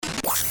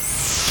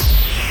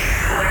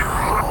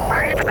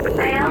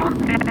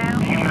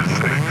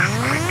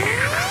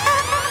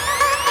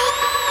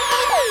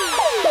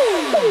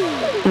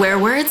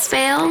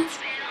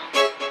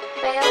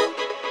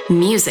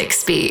Music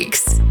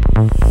Speaks.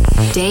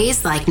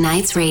 Days Like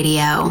Nights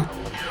Radio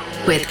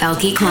with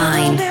Elkie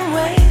Klein.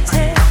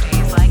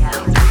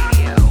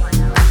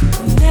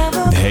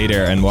 Hey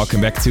there, and welcome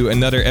back to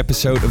another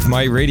episode of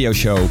my radio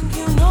show.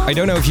 I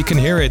don't know if you can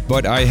hear it,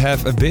 but I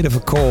have a bit of a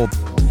cold.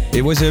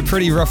 It was a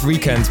pretty rough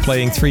weekend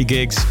playing 3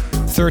 gigs,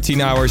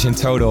 13 hours in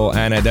total,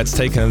 and that's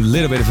taken a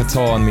little bit of a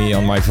toll on me,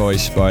 on my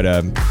voice, but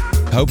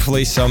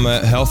hopefully some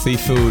healthy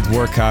food,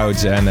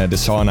 workouts, and the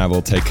sauna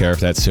will take care of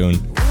that soon.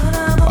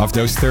 Of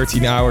those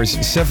 13 hours,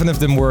 7 of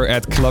them were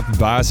at Club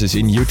Basis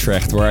in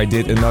Utrecht, where I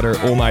did another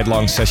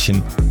all-night-long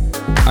session.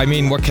 I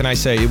mean, what can I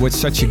say? It was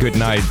such a good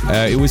night.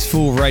 It was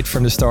full right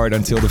from the start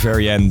until the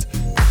very end.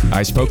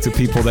 I spoke to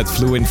people that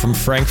flew in from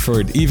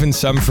Frankfurt, even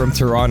some from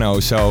Toronto,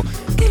 so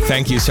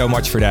thank you so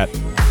much for that.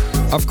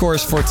 Of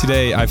course, for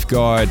today, I've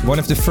got one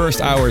of the first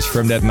hours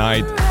from that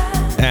night,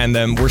 and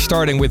we're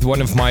starting with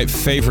one of my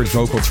favorite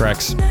vocal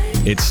tracks.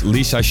 It's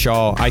Lisa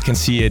Shaw, I Can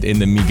See It in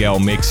the Miguel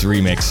Mix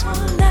remix.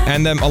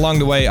 And along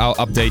the way, I'll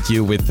update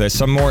you with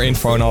some more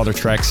info on other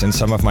tracks and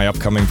some of my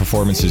upcoming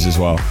performances as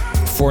well.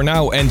 For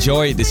now,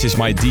 enjoy. This is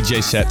my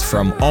DJ set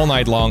from All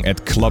Night Long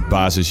at Club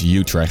Basis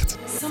Utrecht.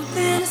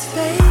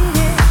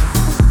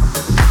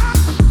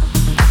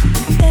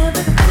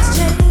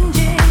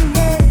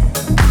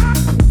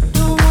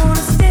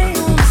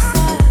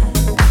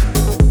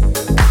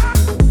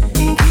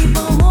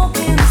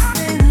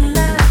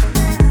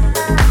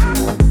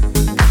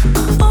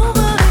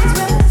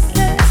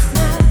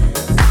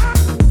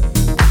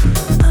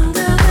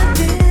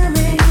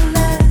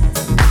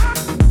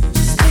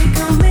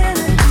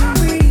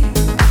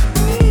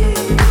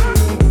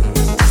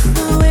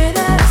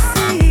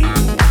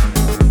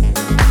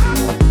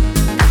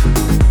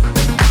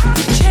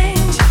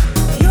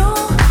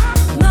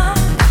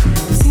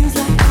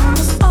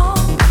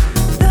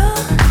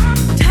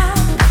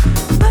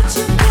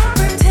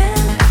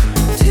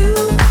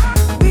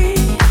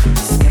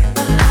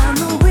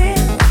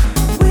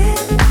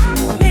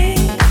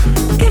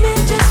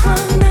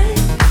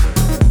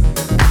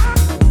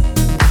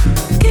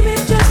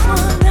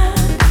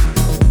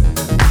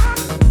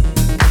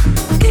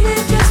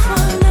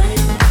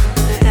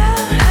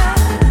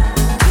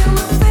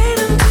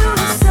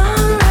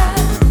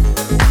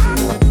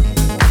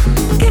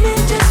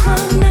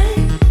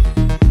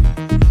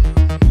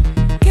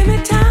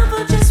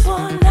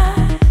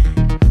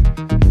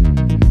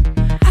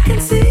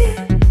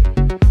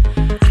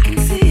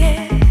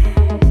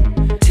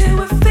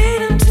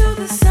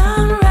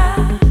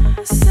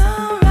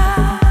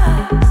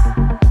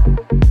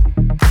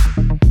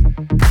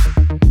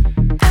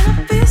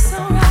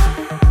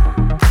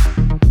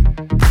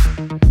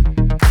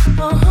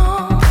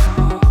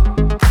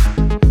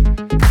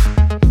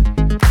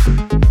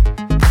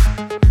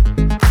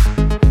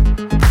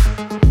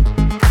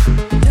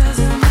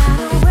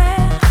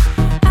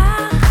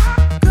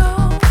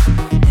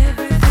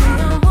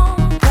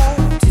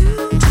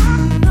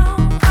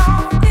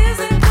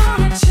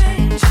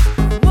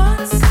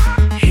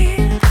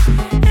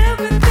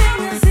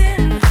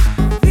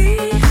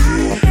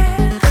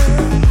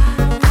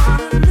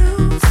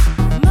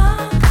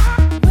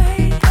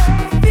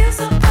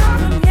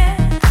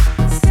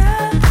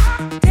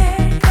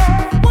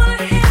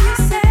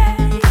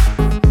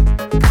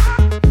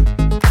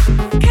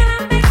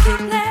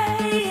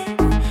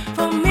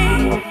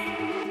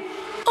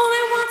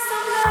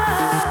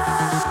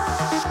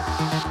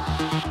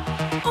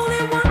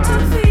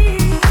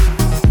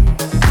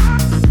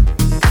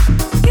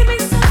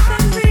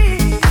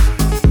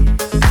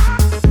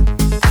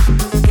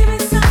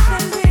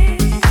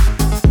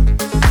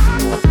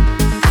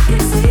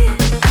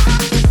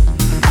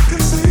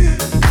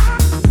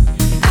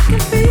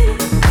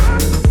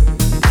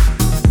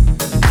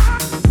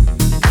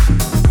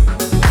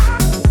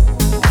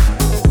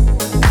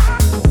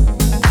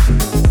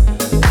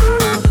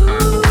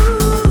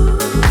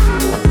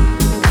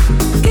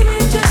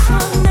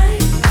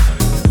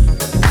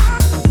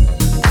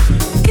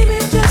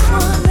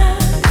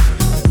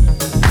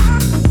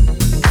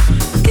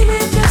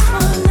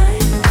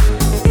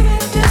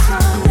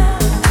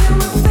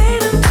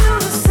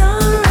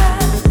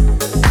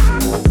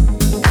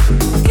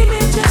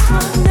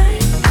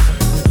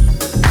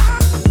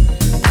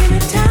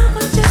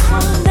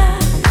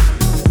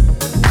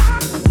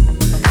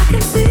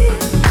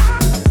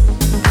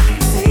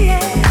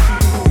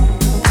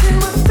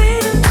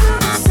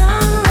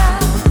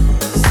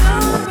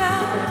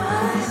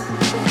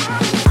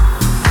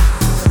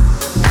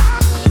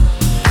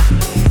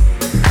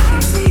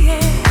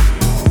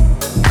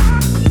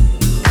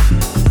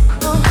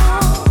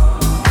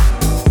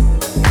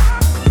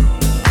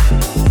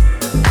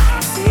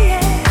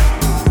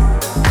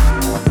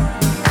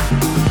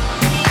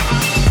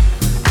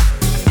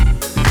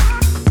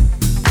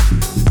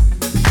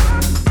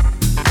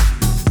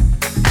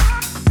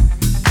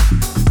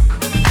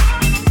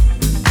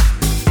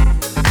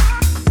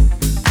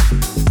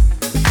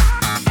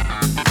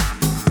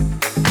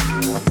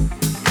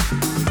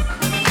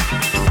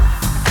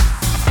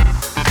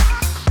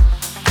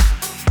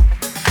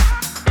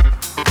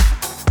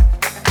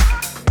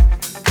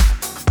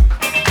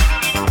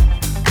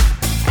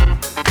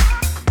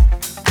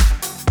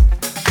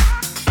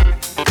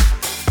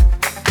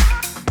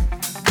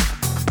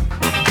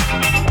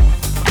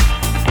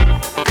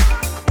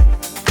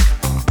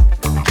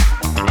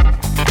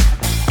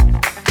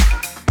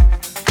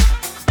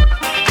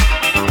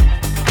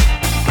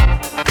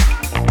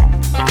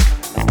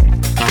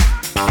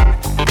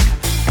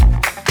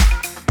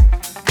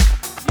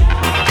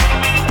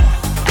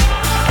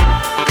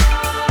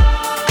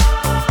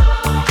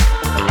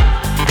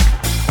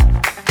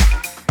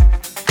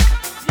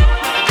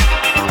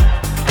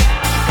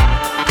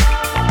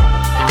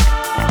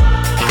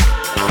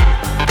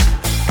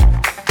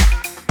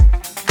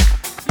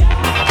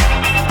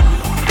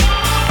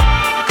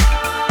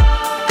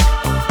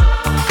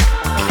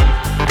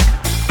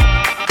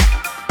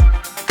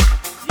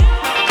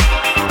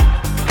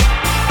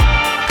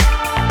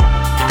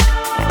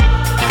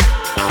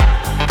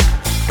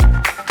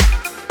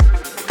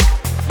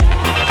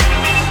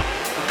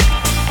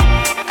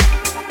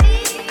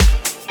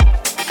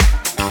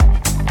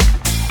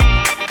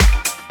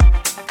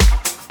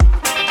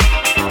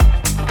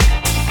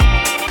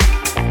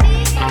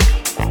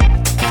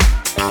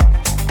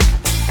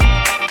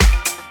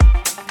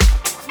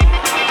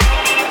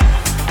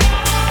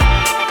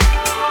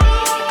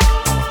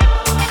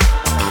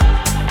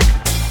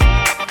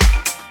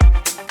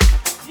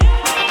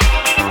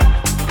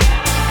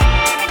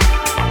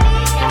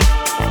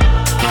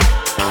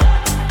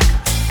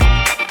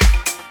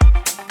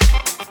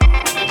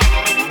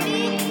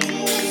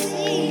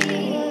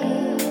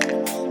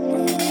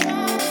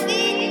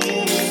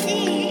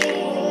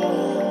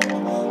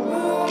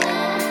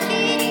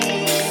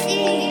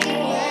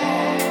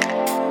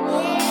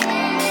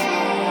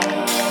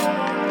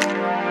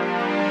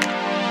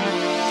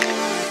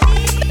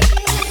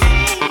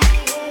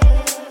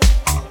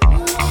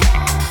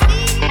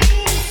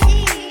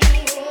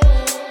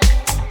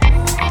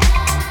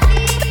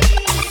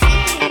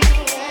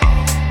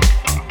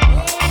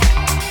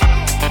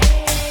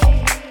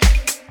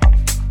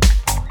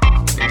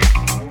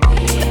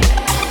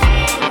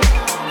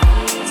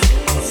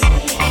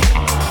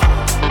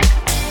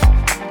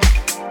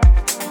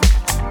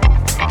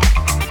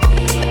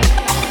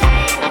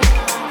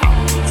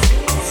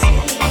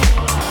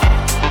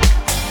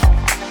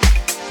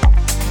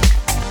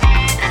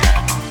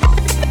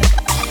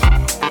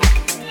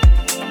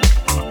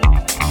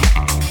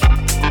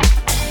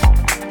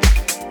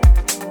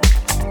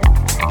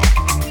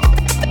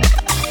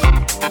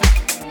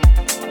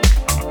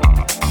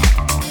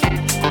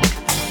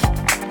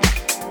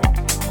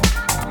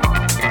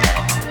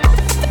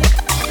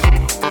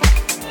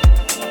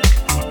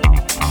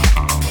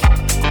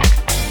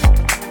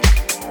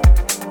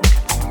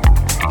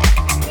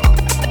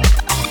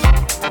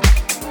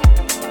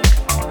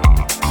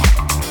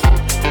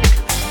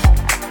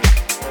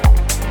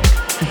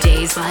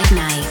 Days Like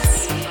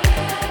Nights.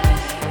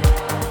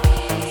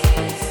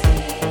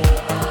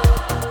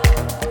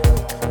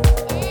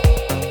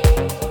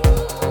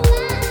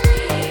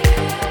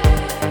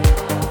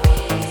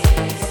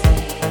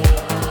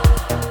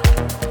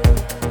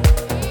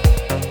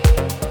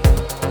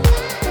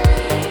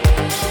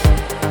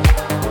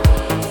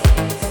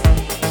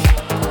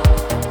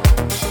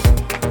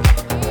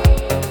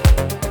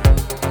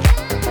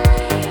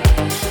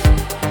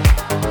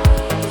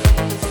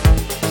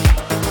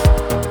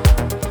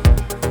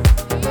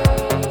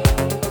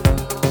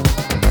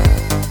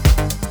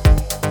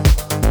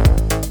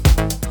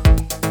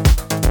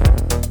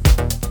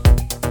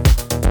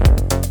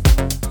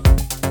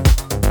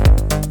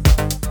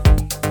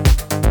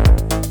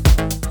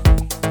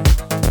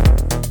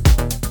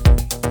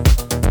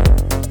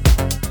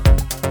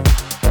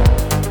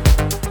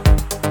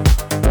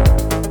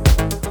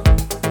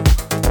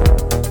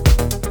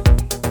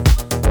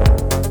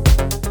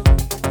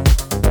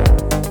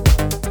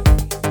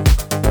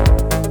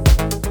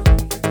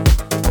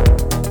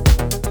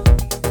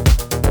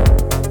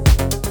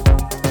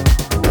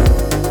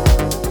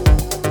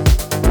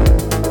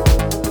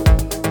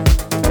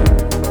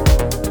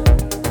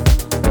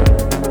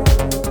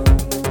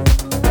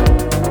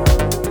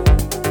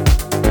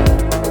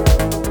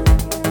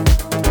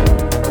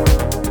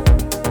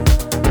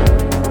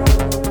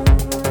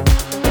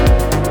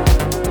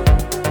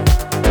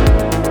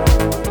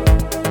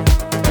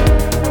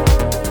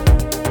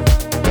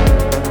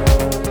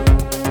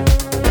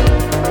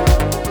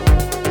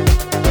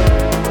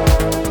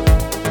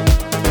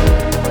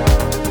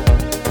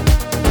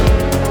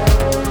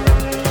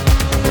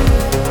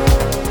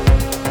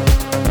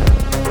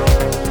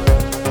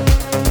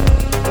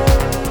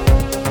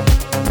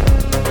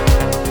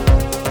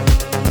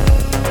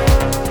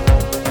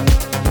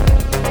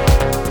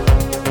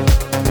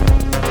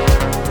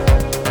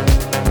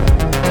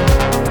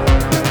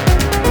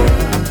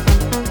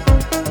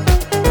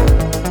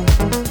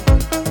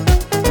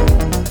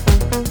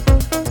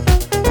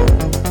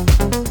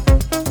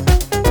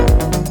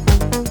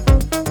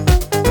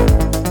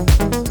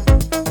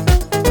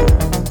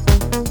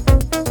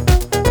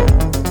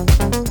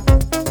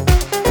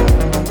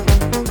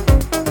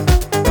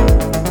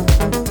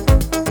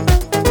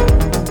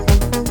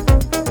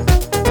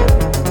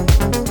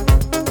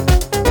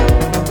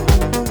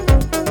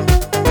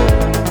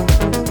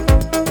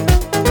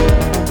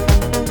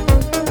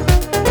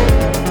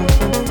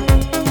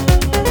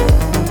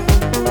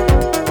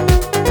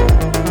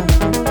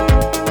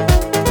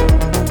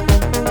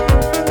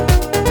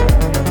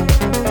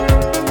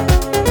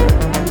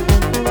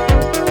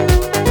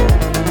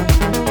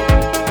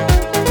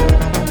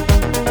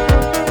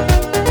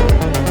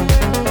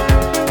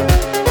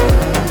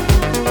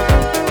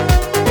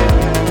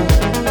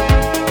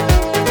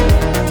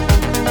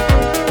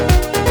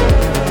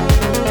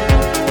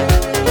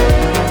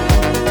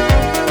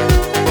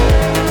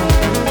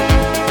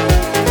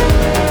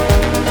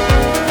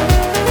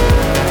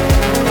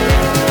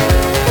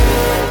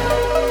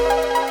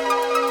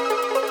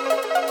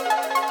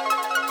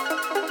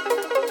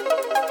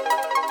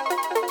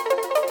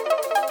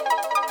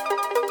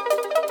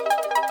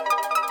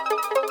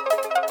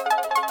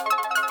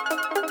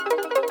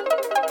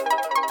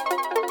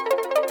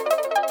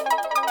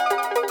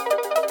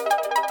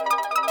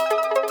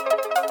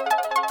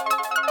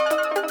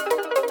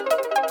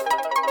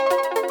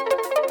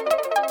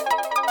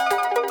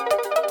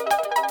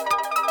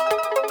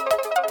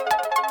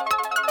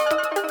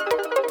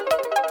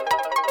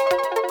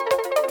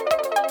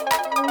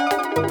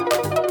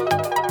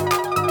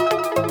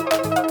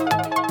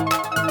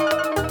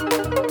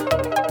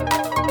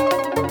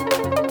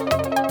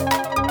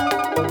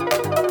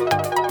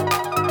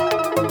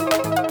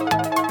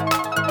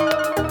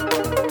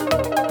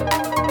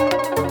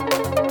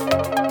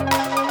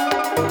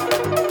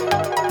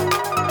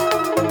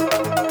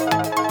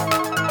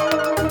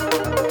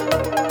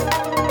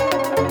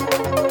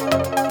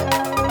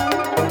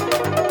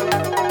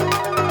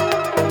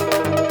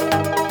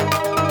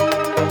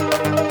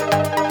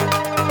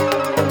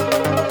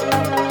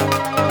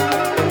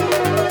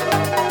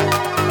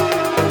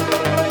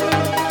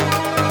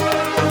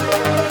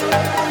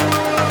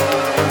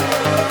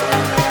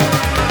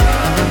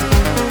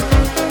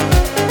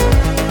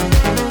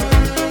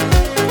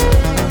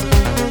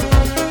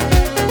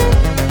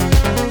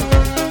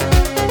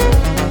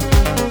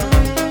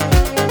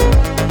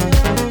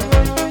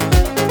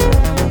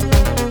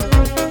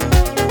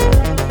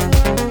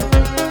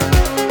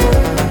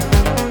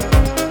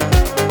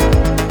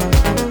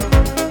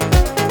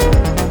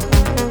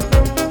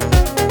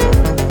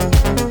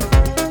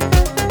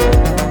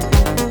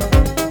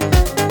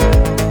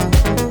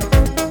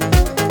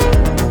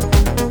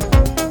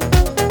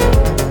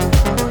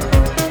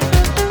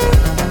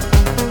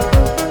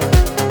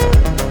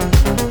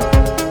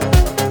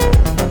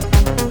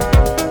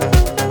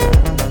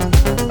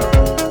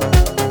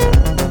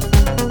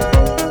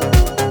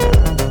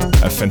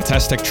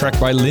 fantastic track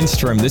by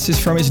Lindstrom. This is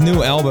from his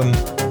new album.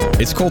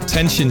 It's called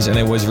Tensions and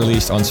it was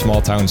released on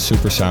Small Town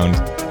Supersound.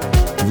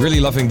 Really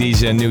loving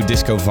these new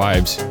disco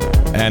vibes.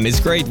 And it's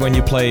great when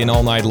you play an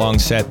all night long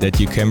set that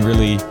you can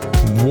really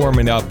warm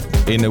it up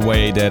in a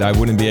way that I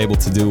wouldn't be able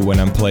to do when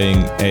I'm playing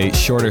a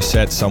shorter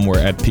set somewhere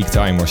at peak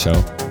time or so.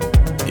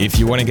 If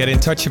you want to get in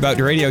touch about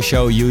the radio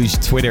show, use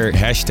Twitter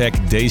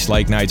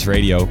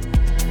 #DaysLikeNightsRadio.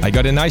 I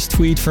got a nice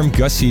tweet from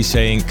Gussie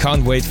saying,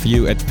 "Can't wait for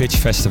you at Pitch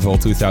Festival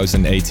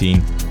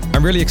 2018.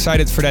 I'm really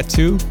excited for that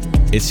too.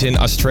 It's in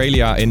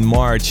Australia in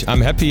March.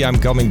 I'm happy I'm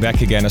coming back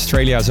again.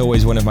 Australia is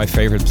always one of my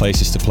favorite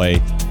places to play.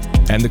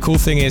 And the cool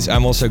thing is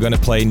I'm also going to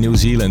play New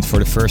Zealand for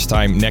the first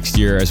time next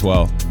year as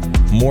well.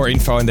 More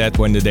info on that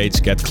when the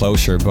dates get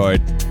closer, but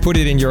put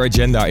it in your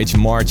agenda. It's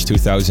March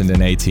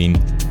 2018.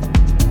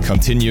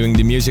 Continuing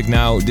the music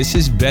now, this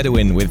is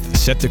Bedouin with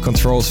Set the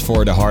Controls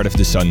for the Heart of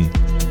the Sun.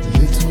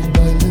 Little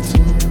by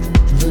little,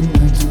 the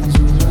night turns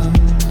around.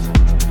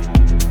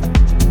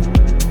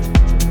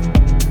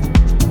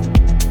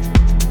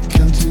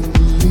 Counting the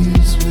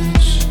leaves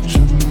which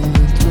tremble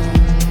at dawn.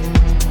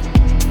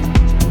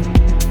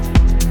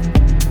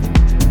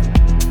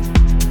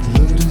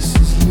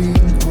 Lotuses lean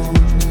on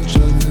each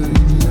other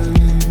in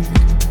yearning.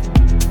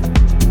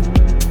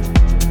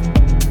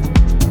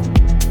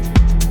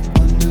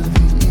 Under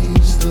the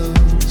eaves, the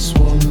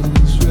swallow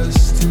is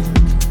resting.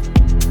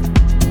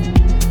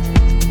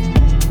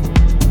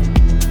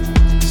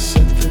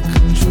 Set the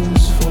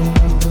controls for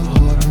the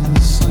heart of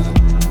the sun.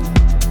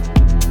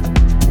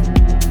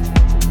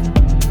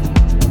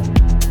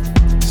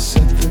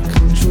 Set the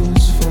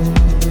controls for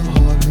the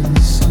heart of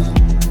the sun.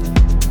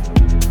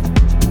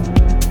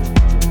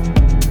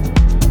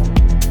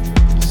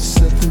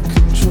 Set the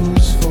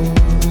controls for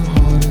the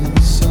heart of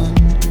the sun.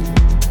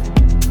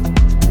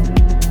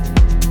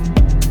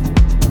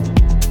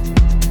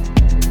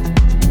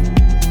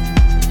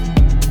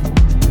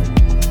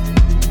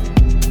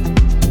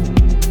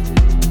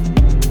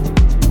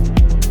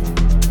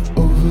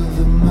 Over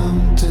the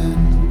mountain,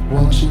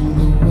 watching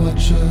the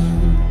watcher,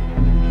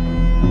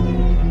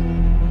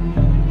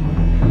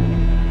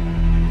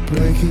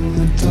 breaking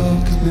the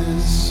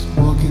darkness,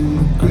 walking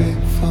the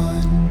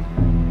grapevine.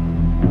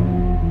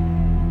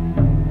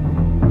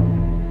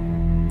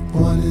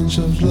 1 inch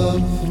of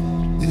love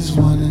is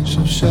 1 inch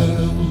of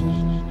shadow.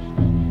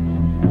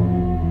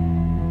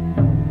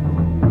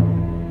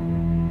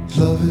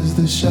 Love is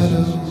the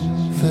shadow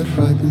that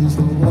ripens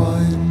the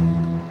wine.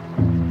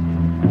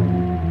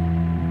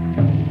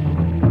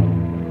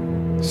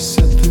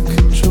 Set the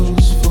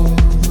controls for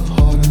the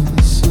heart of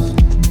the sun.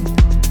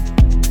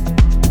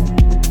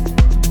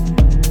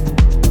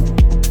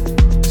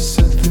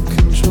 Set the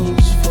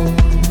controls for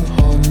the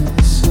heart of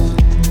the sun.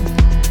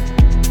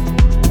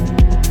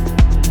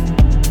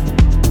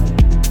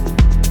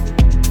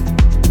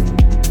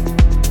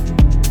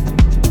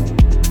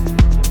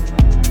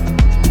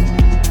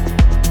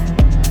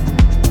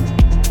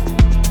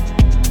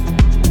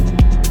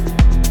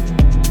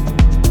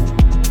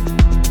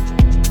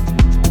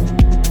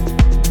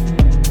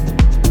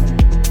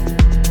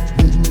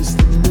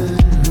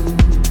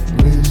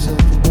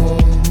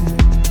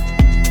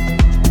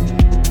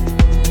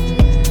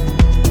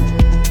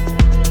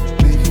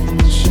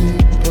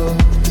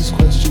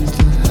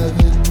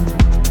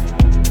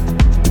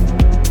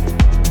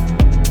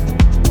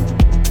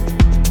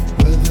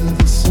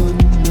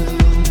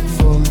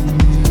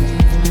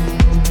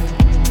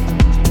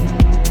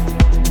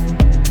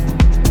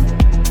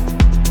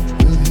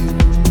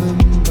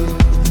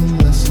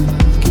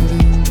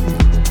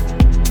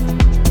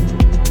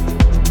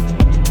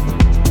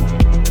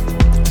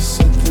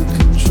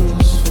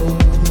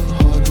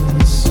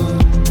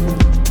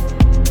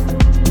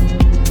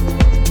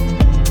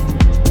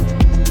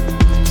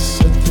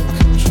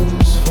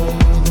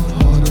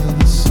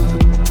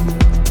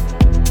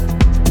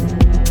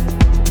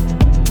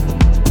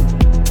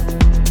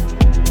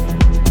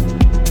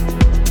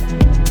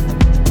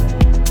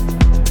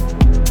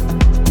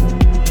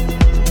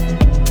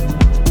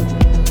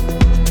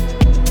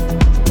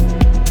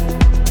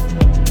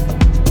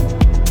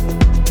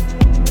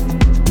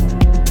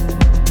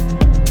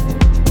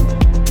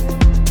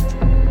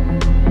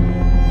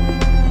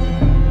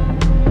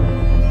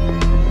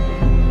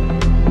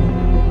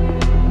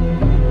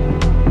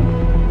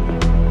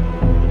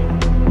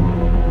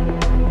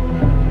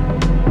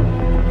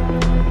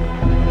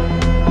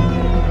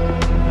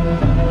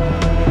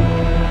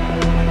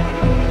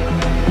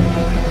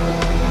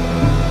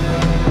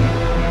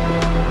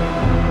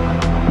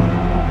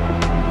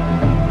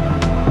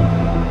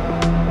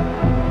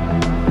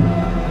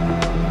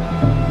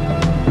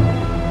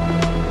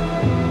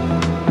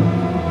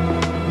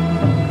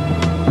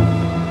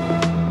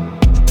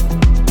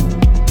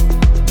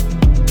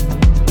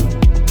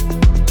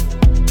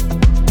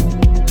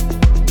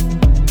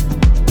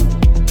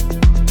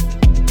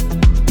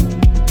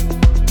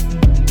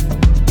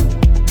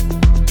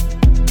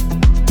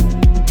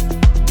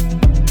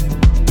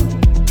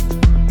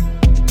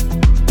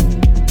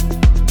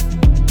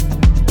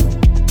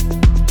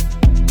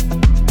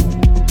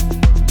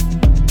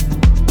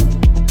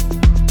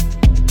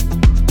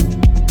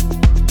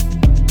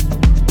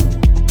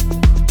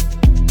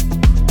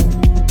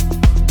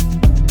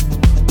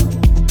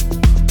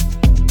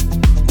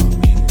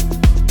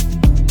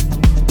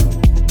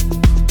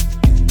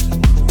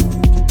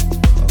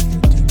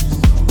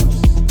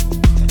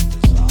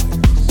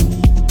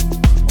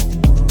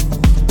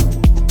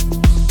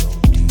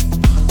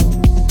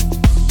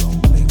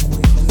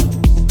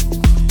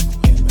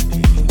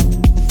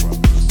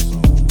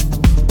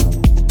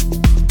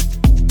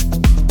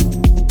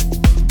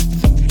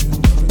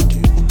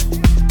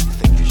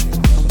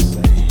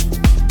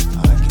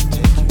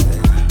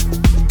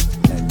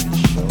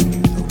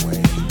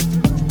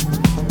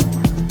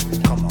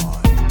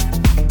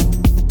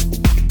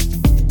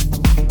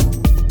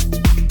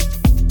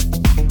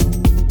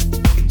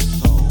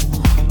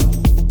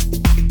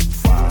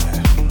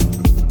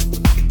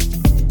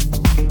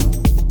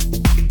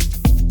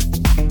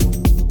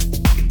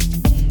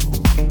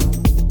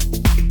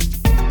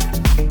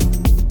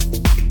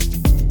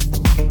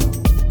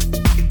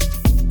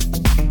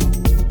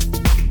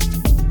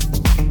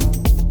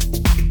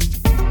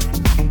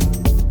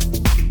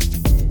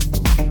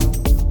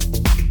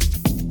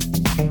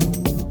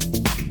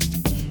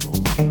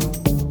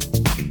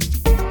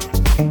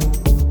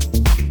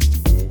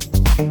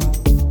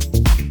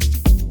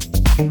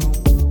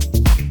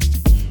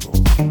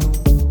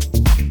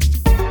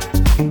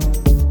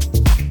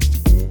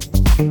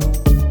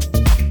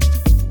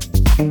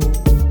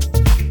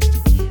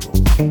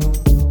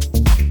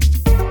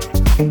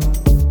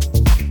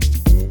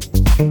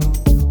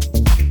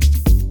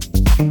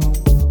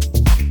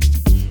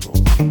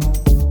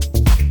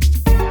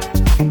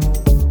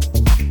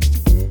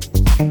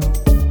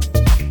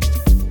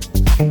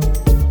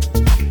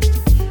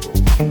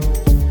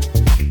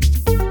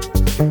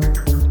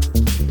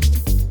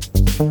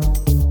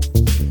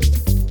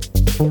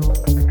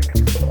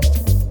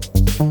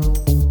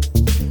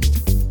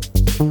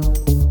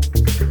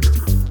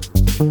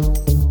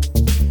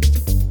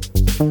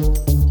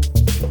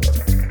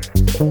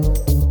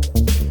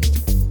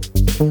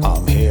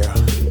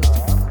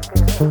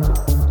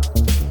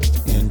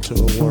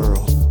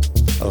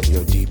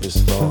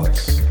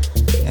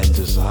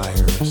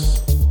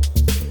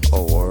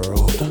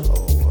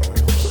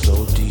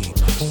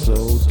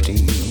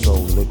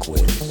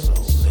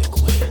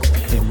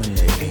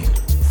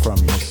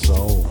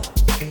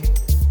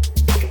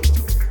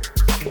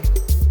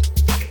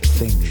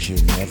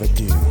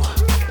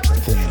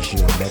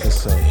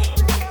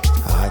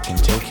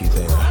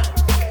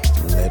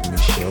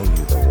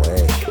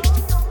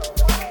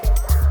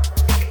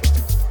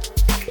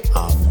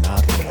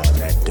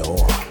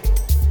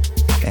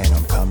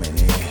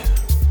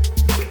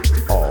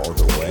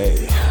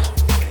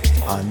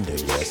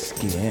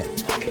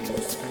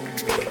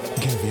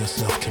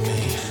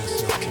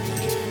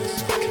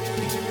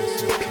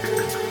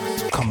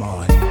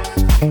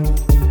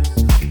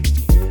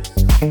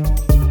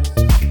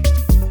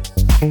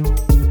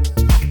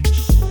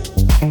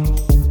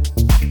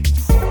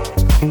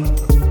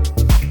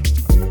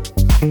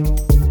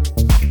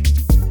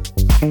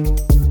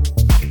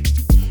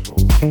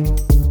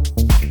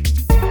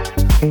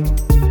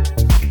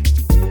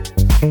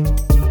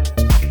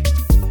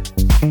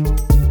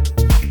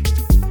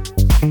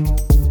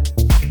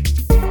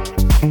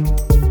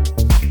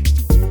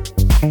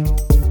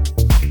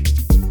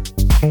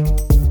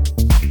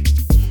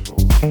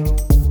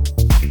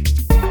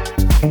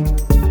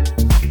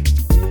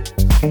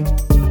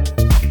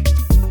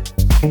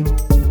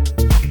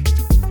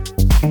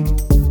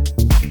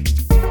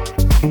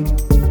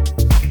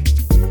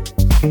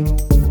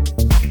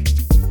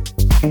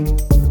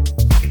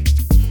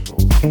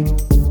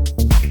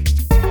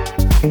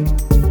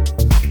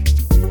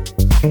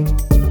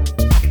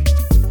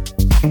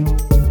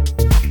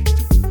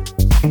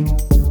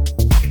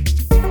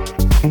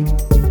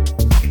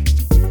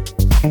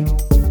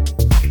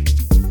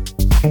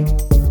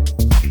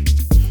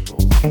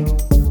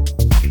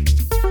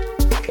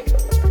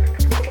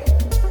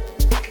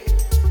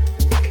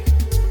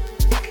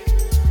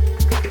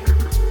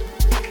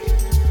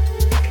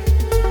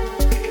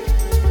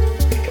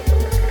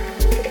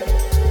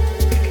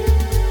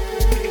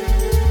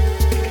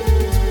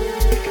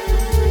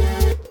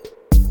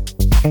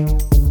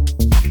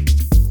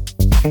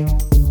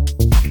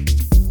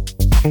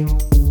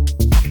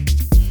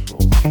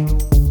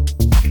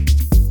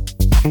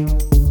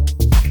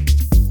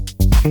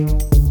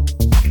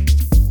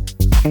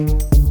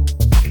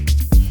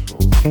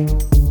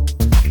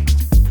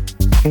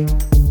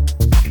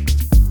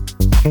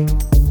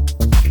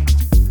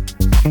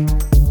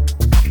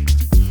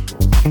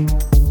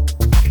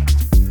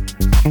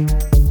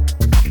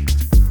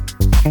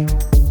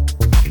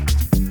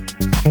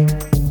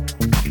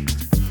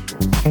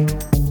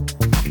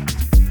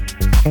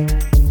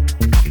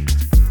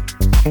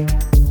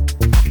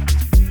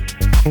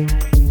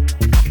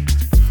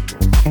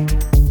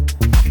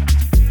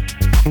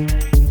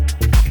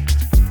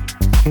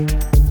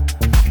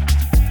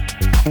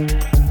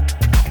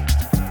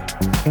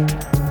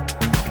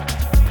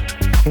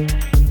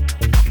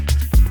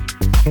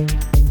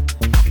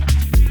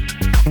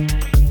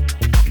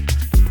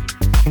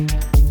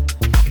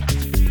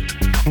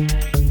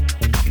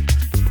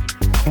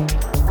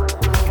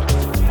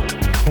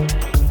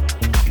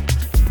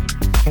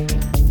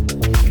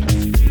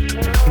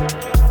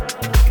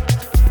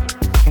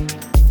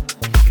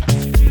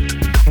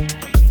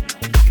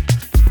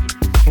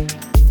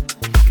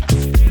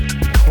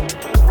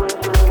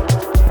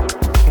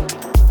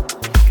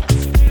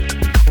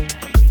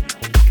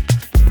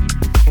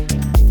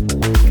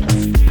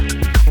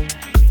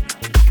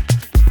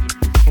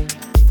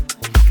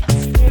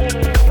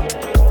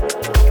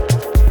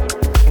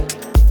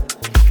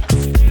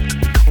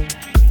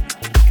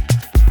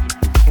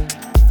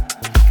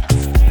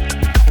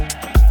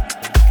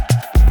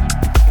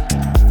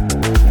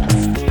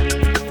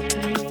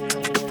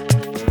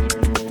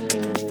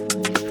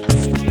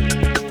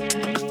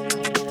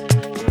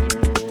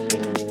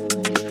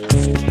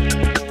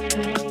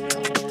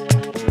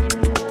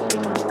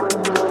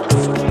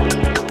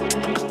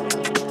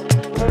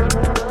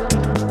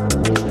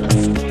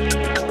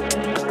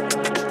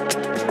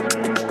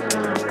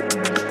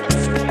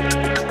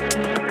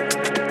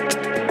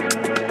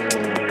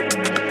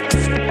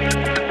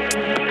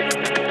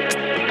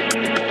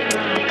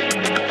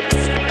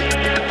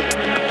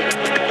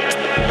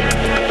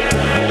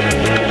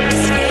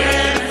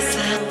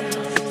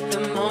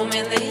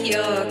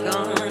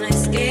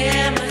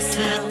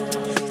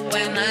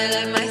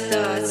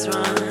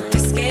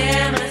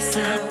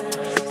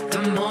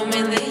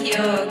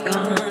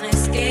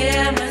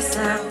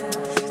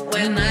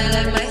 When I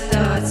let my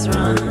thoughts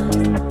run,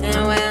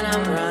 and when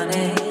I'm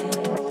running,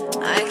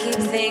 I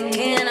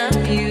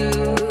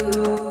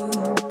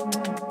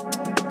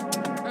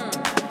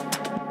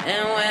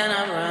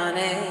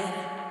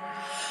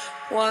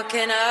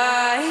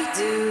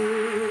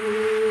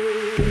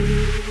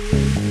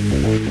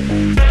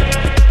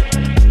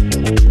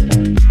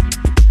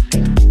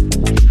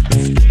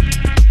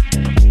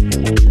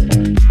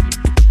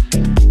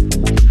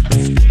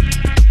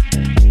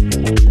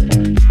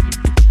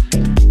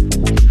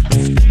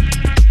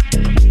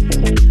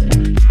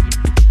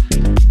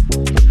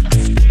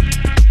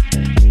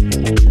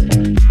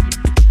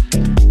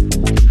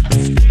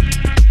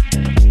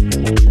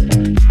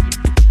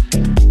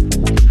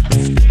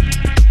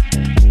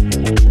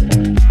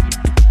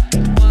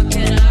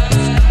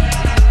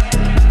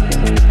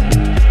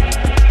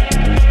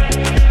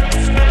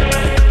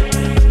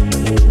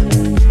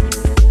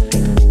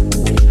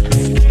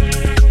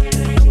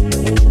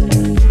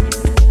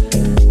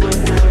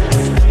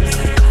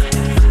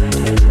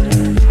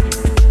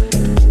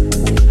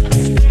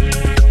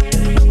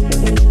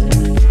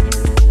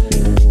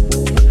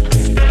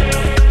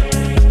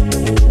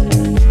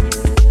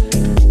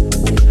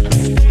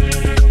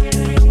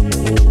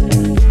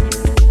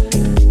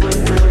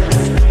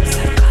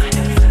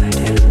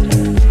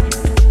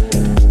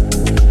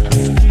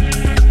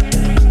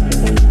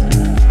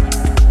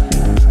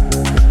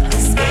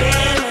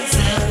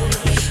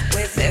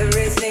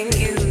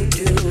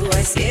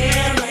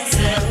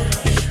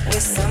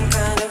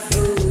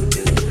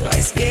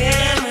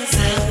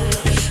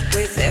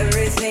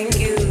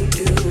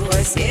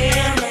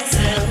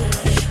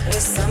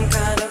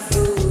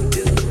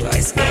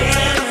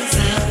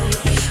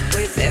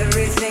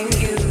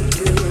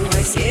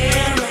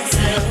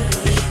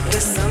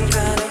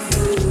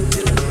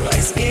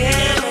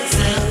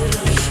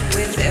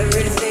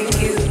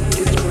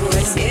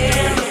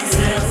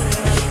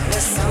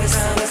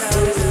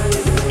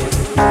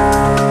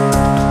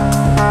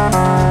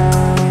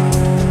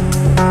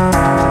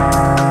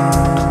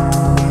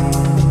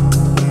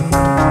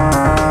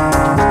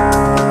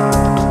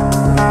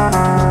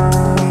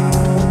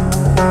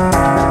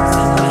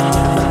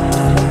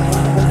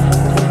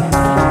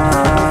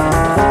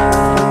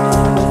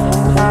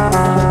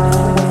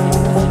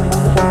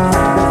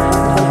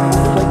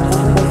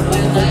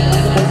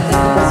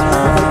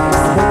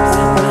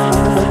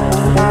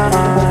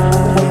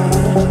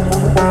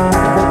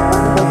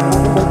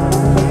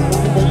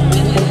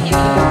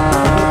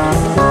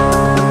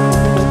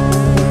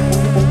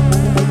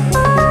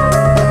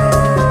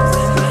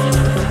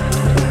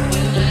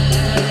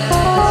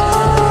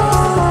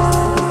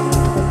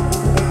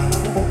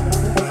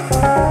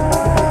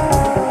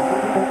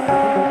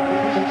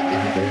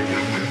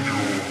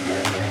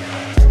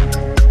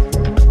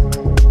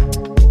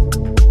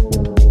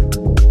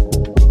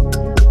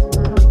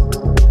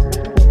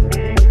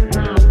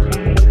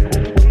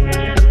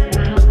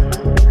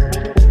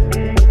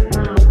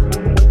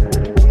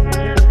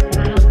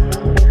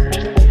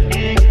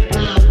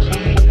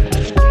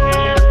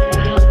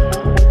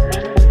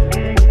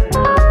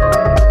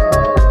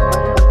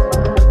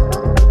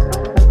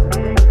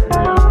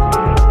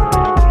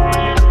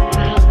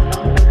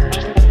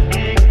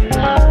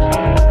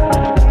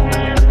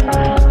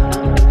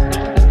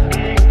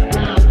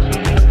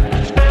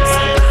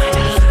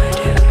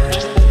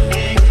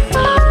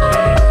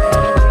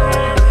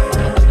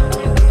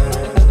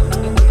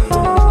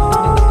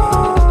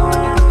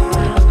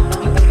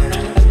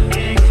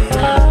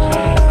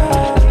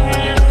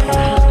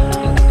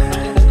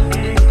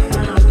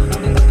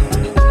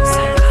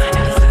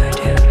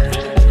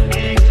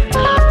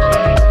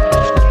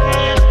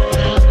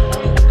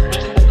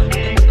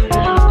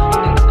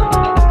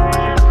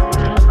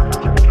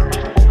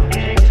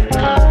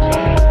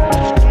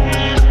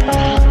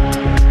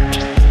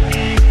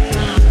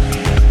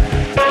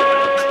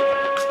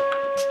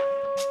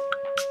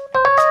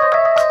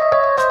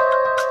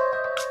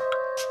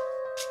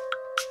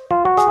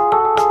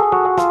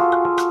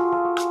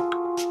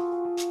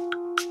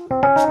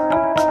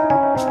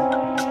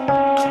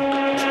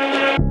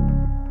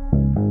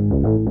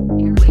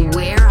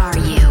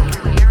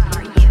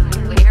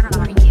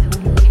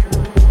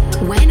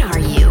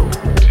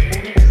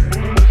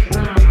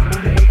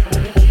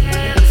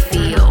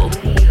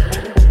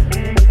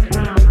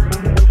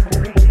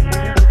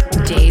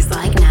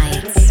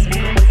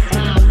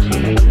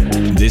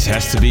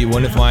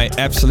my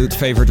absolute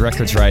favorite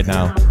records right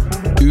now.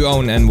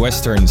 Uown and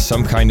Western,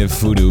 Some Kind of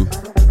Voodoo.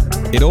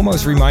 It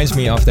almost reminds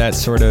me of that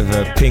sort of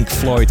Pink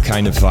Floyd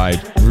kind of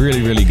vibe.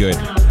 Really, really good.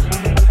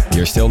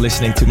 You're still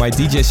listening to my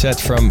DJ set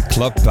from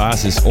Club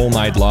Basis all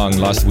night long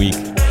last week.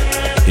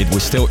 It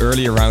was still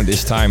early around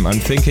this time, I'm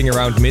thinking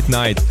around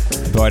midnight,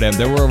 but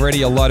there were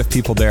already a lot of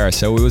people there,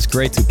 so it was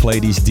great to play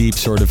these deep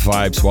sort of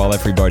vibes while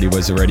everybody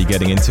was already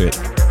getting into it.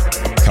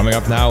 Coming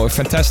up now, a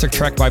fantastic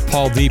track by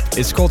Paul Deep.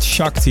 It's called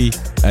Shakti,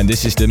 and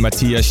this is the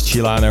Matthias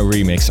Chilano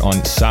remix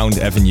on Sound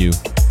Avenue.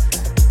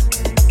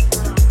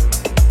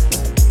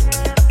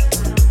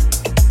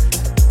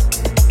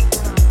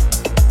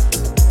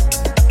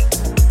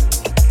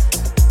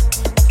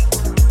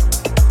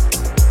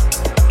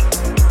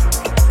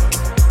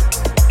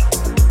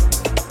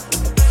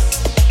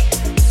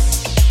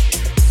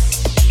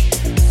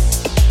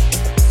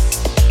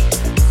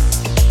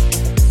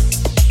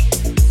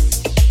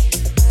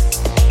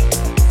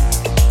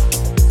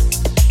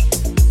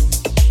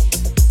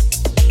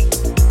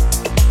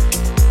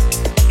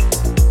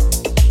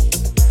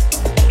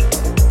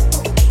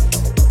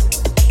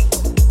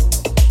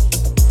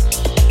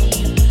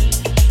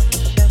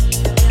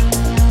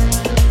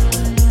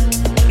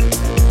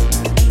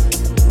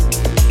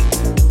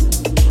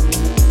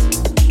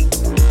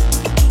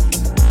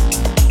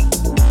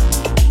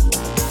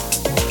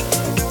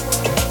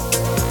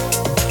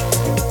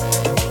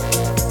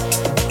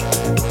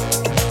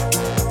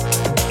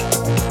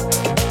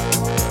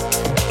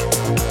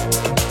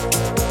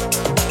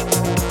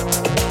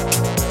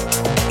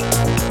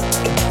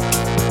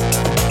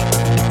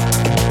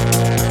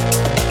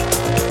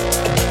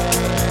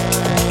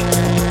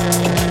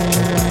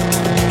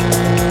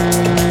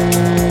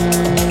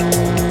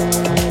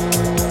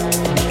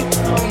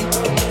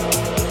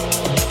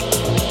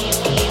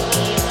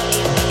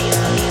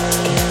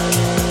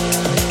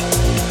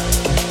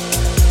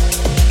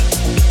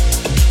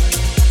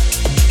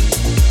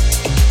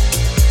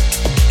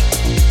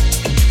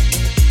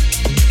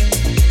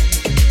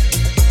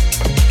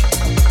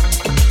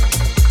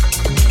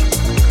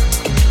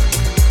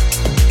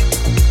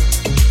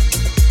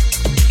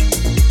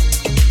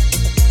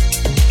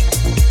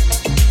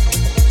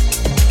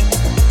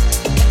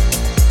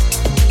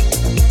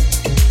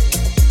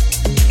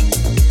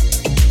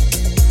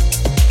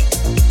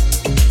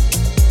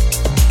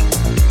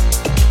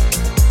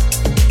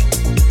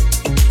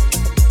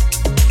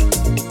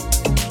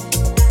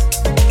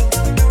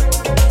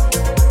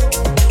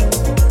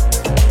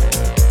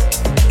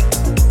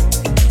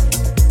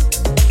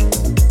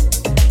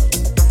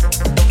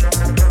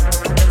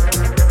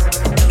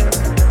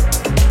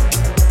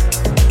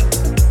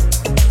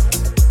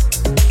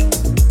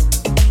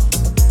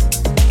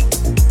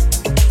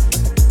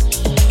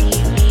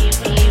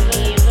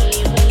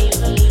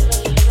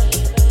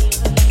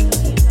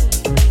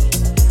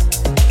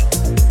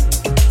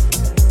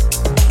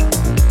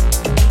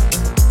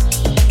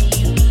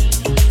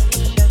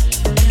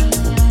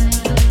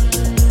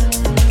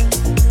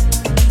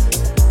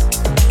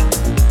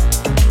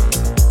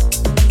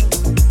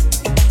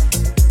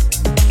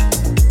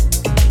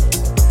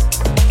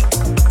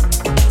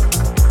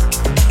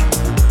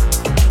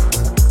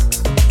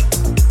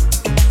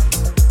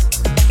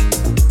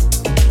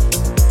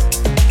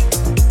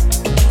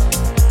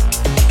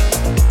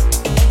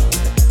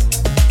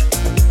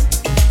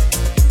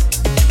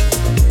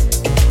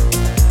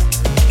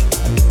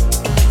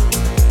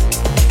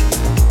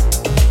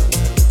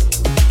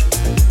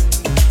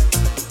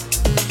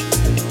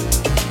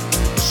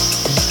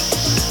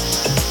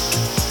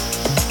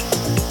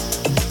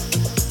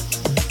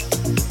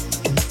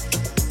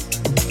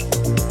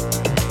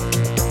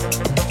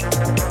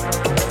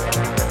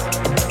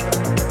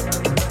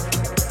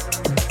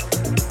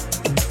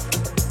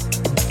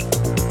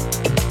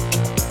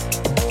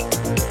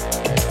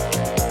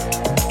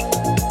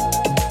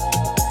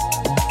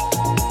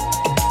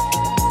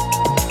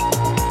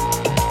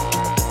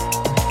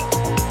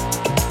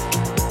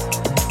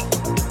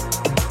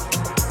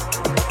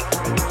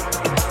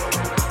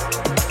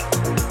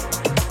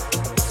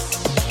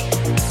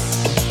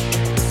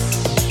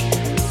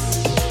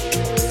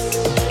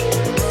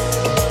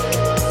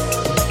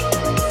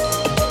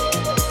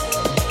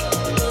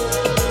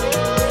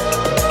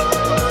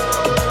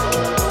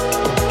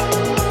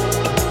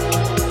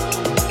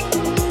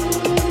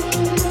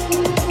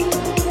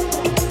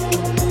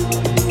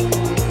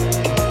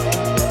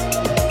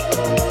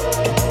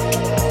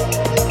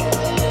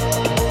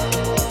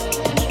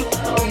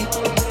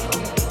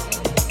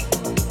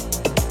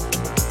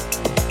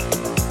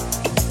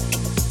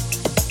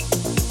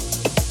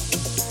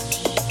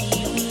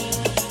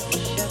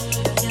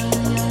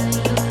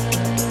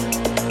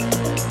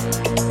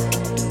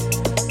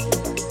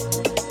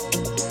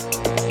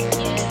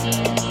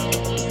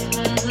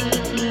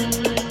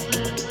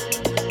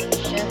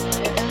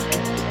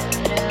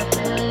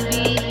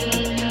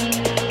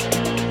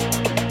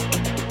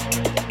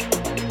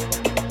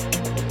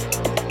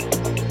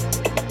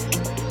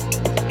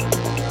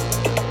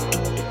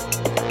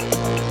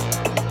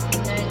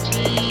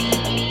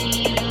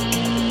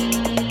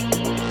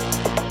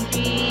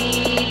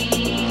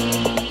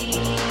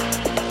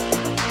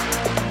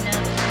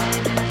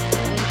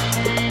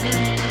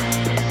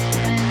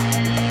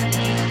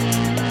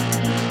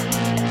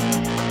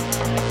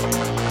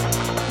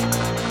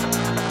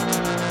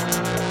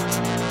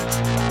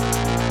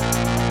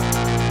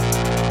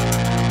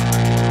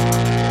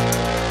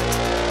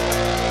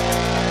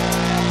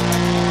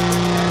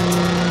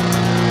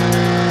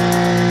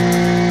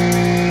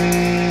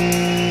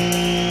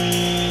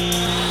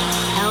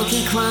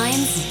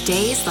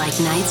 Days Like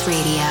Nights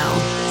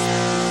Radio.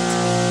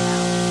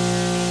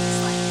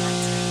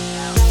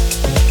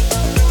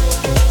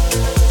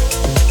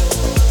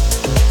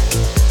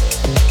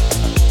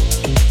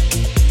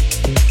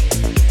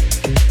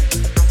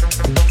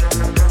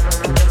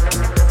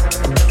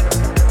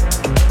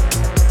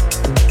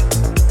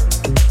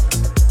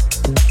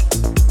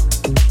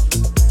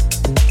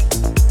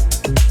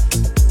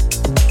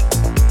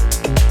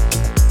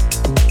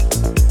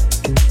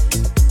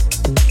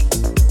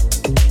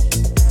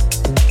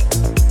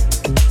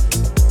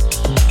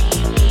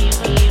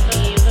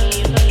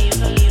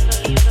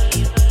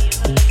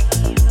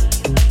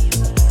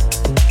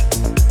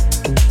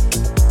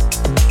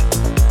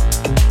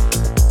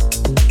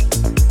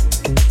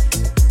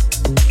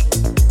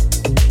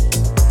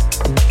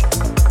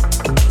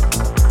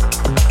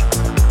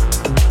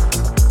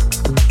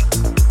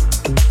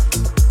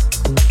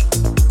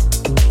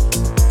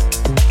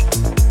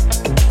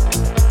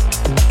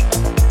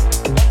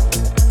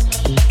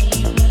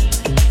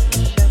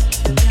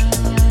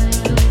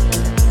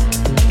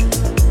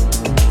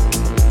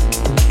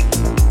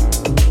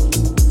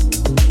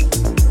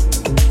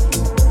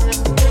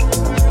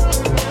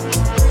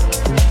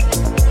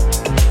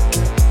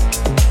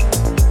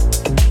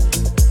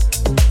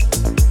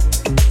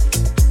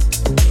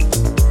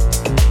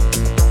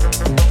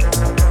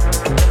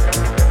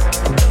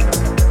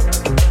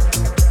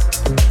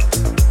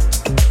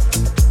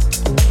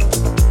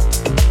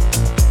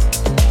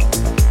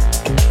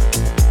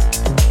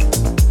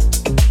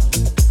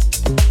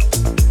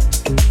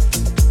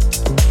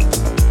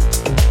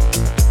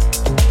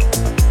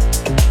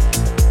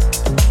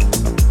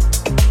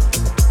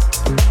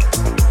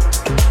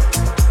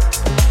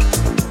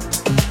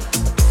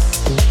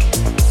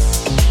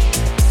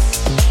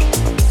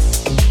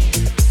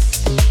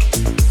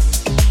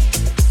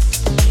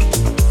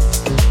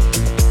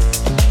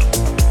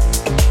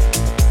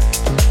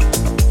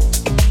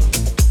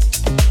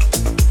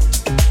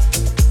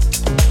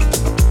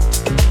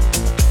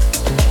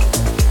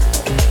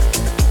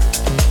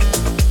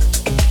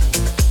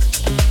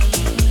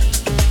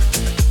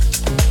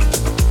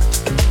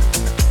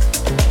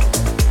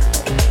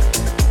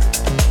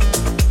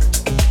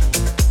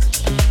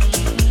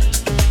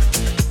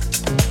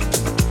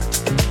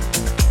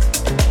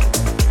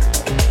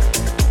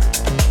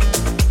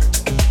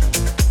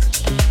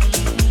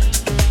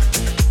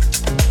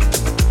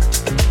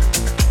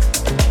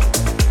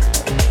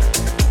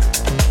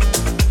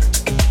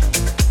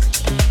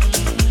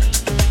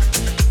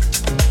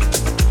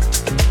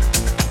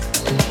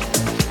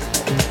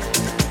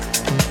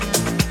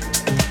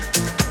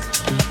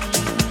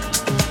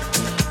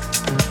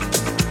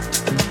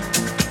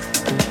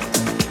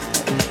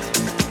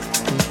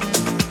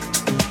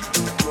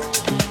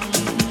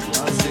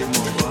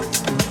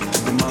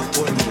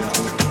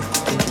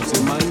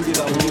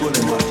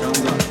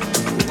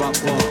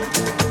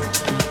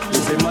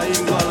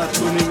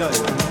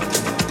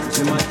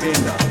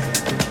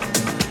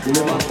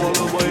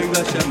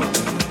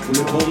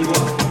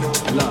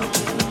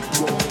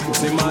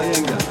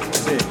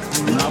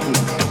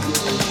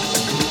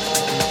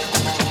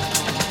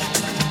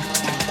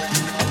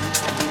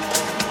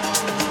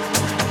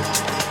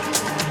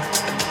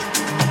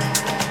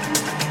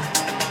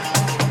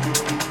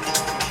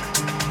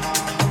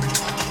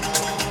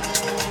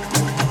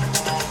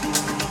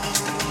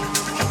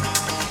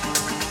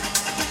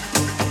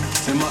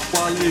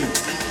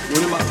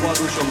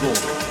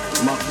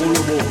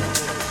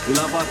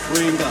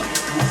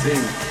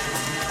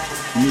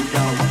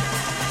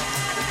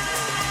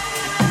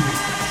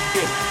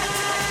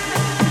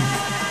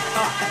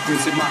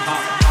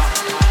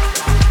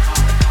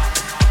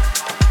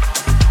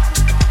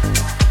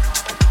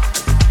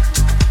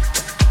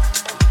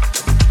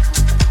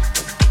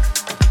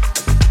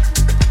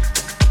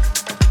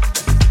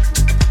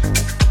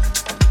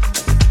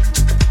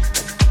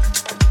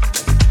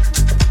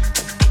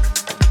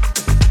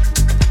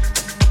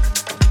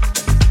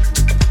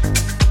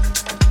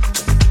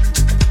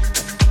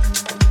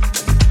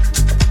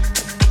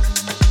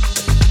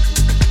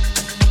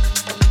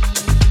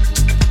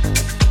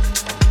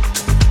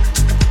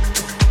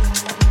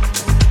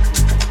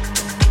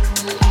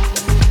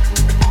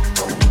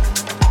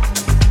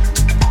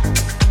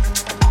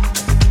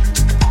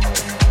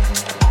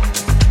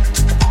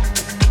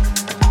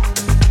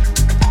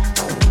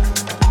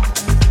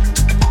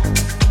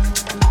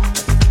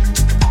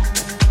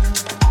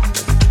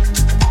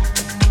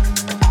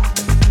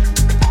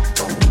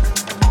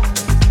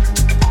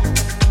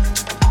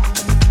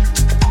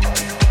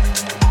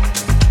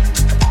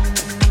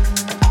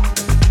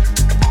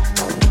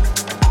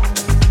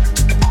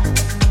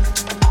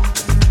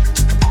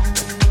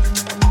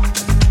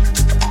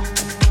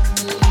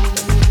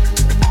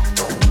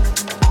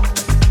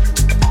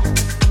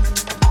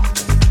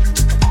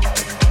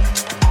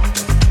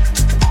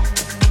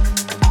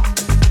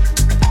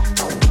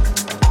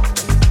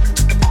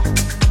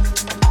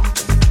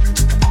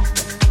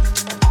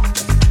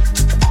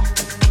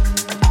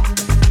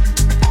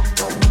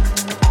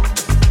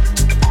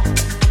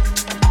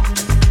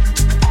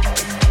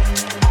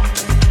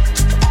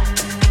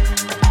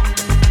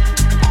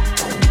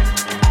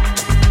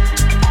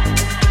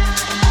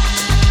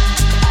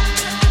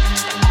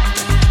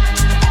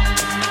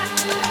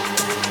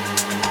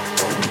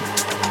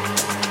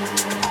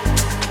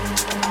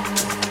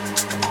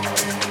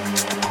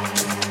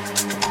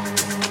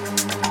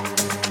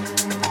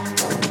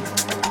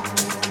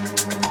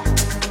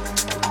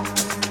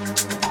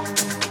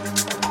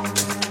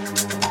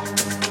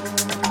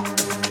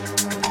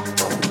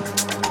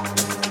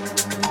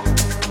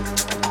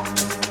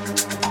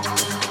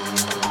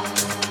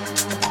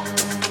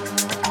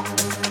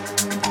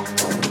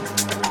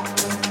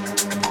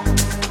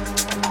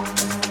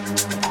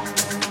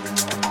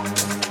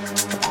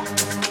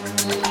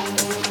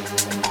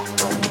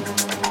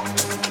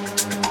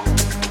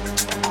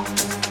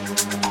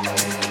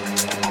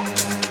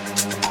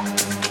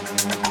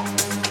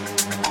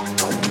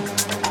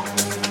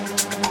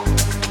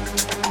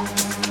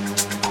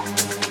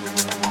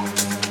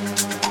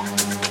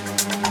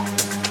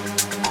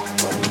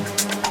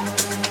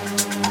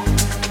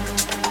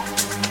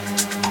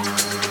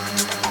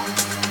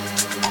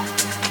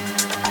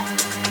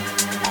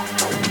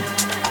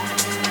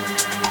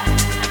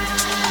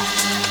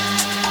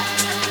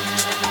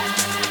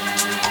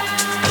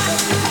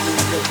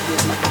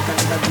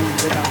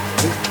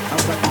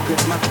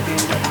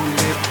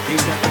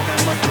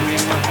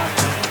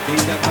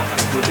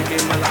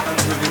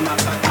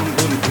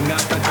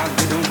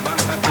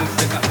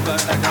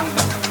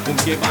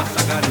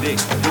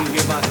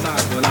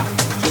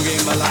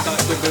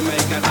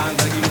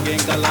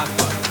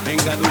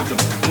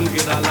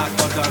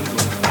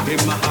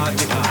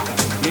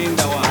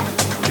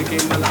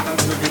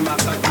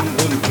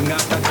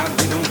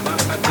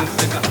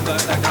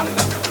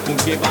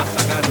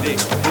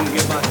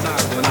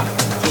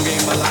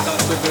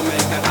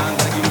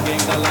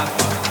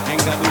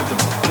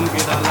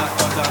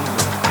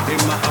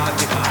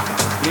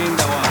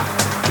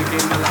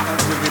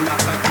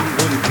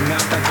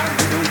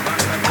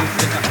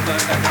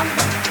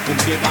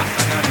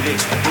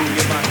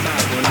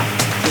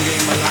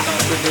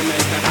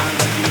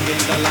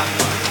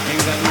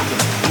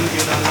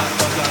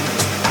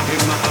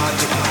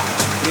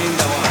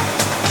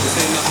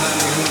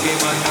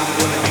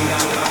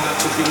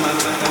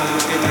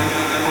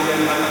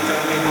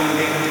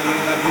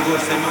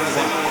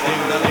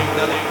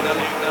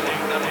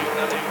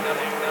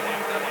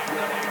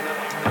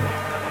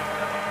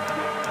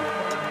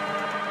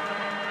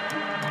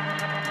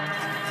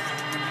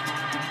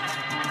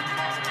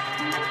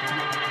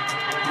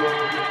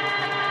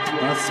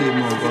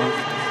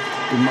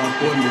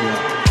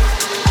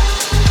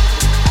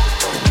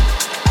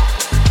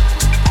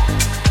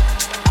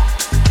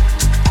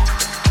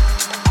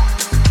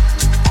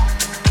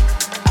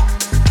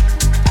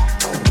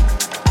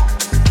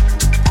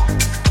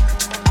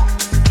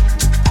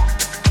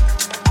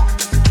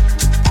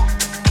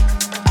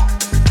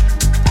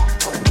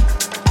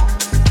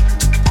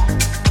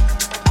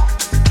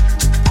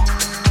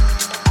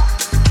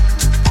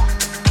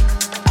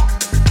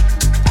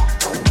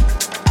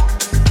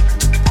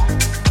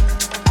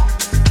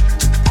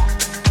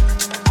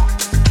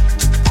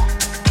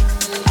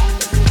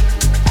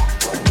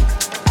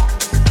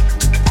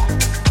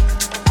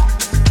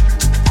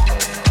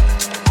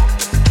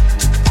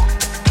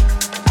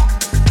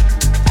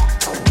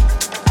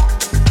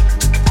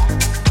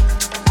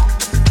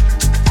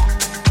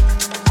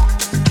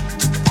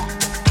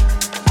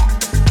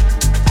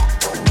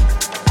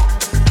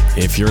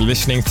 If you're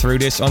listening through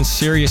this on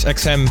Sirius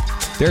XM,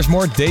 there's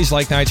more Days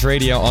Like Nights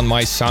Radio on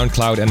my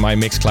SoundCloud and my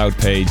Mixcloud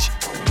page.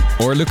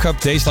 Or look up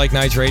Days Like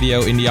Nights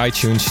Radio in the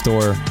iTunes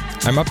store.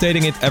 I'm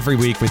updating it every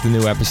week with a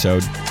new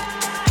episode.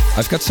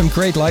 I've got some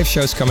great live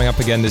shows coming up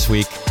again this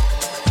week.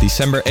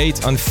 December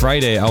 8th on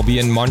Friday, I'll be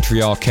in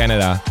Montreal,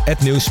 Canada at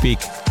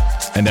Newspeak.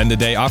 And then the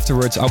day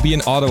afterwards, I'll be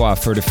in Ottawa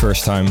for the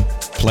first time,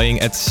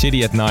 playing at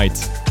City at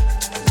Night.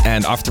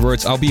 And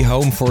afterwards, I'll be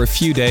home for a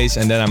few days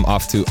and then I'm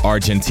off to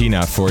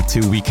Argentina for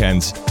 2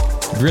 weekends.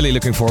 Really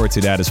looking forward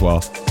to that as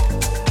well.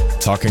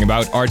 Talking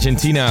about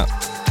Argentina,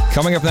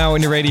 coming up now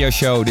in the radio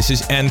show, this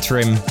is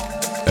Antrim,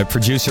 a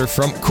producer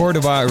from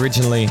Cordoba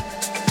originally,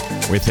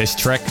 with his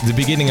track The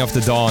Beginning of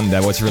the Dawn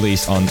that was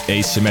released on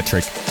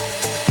Asymmetric.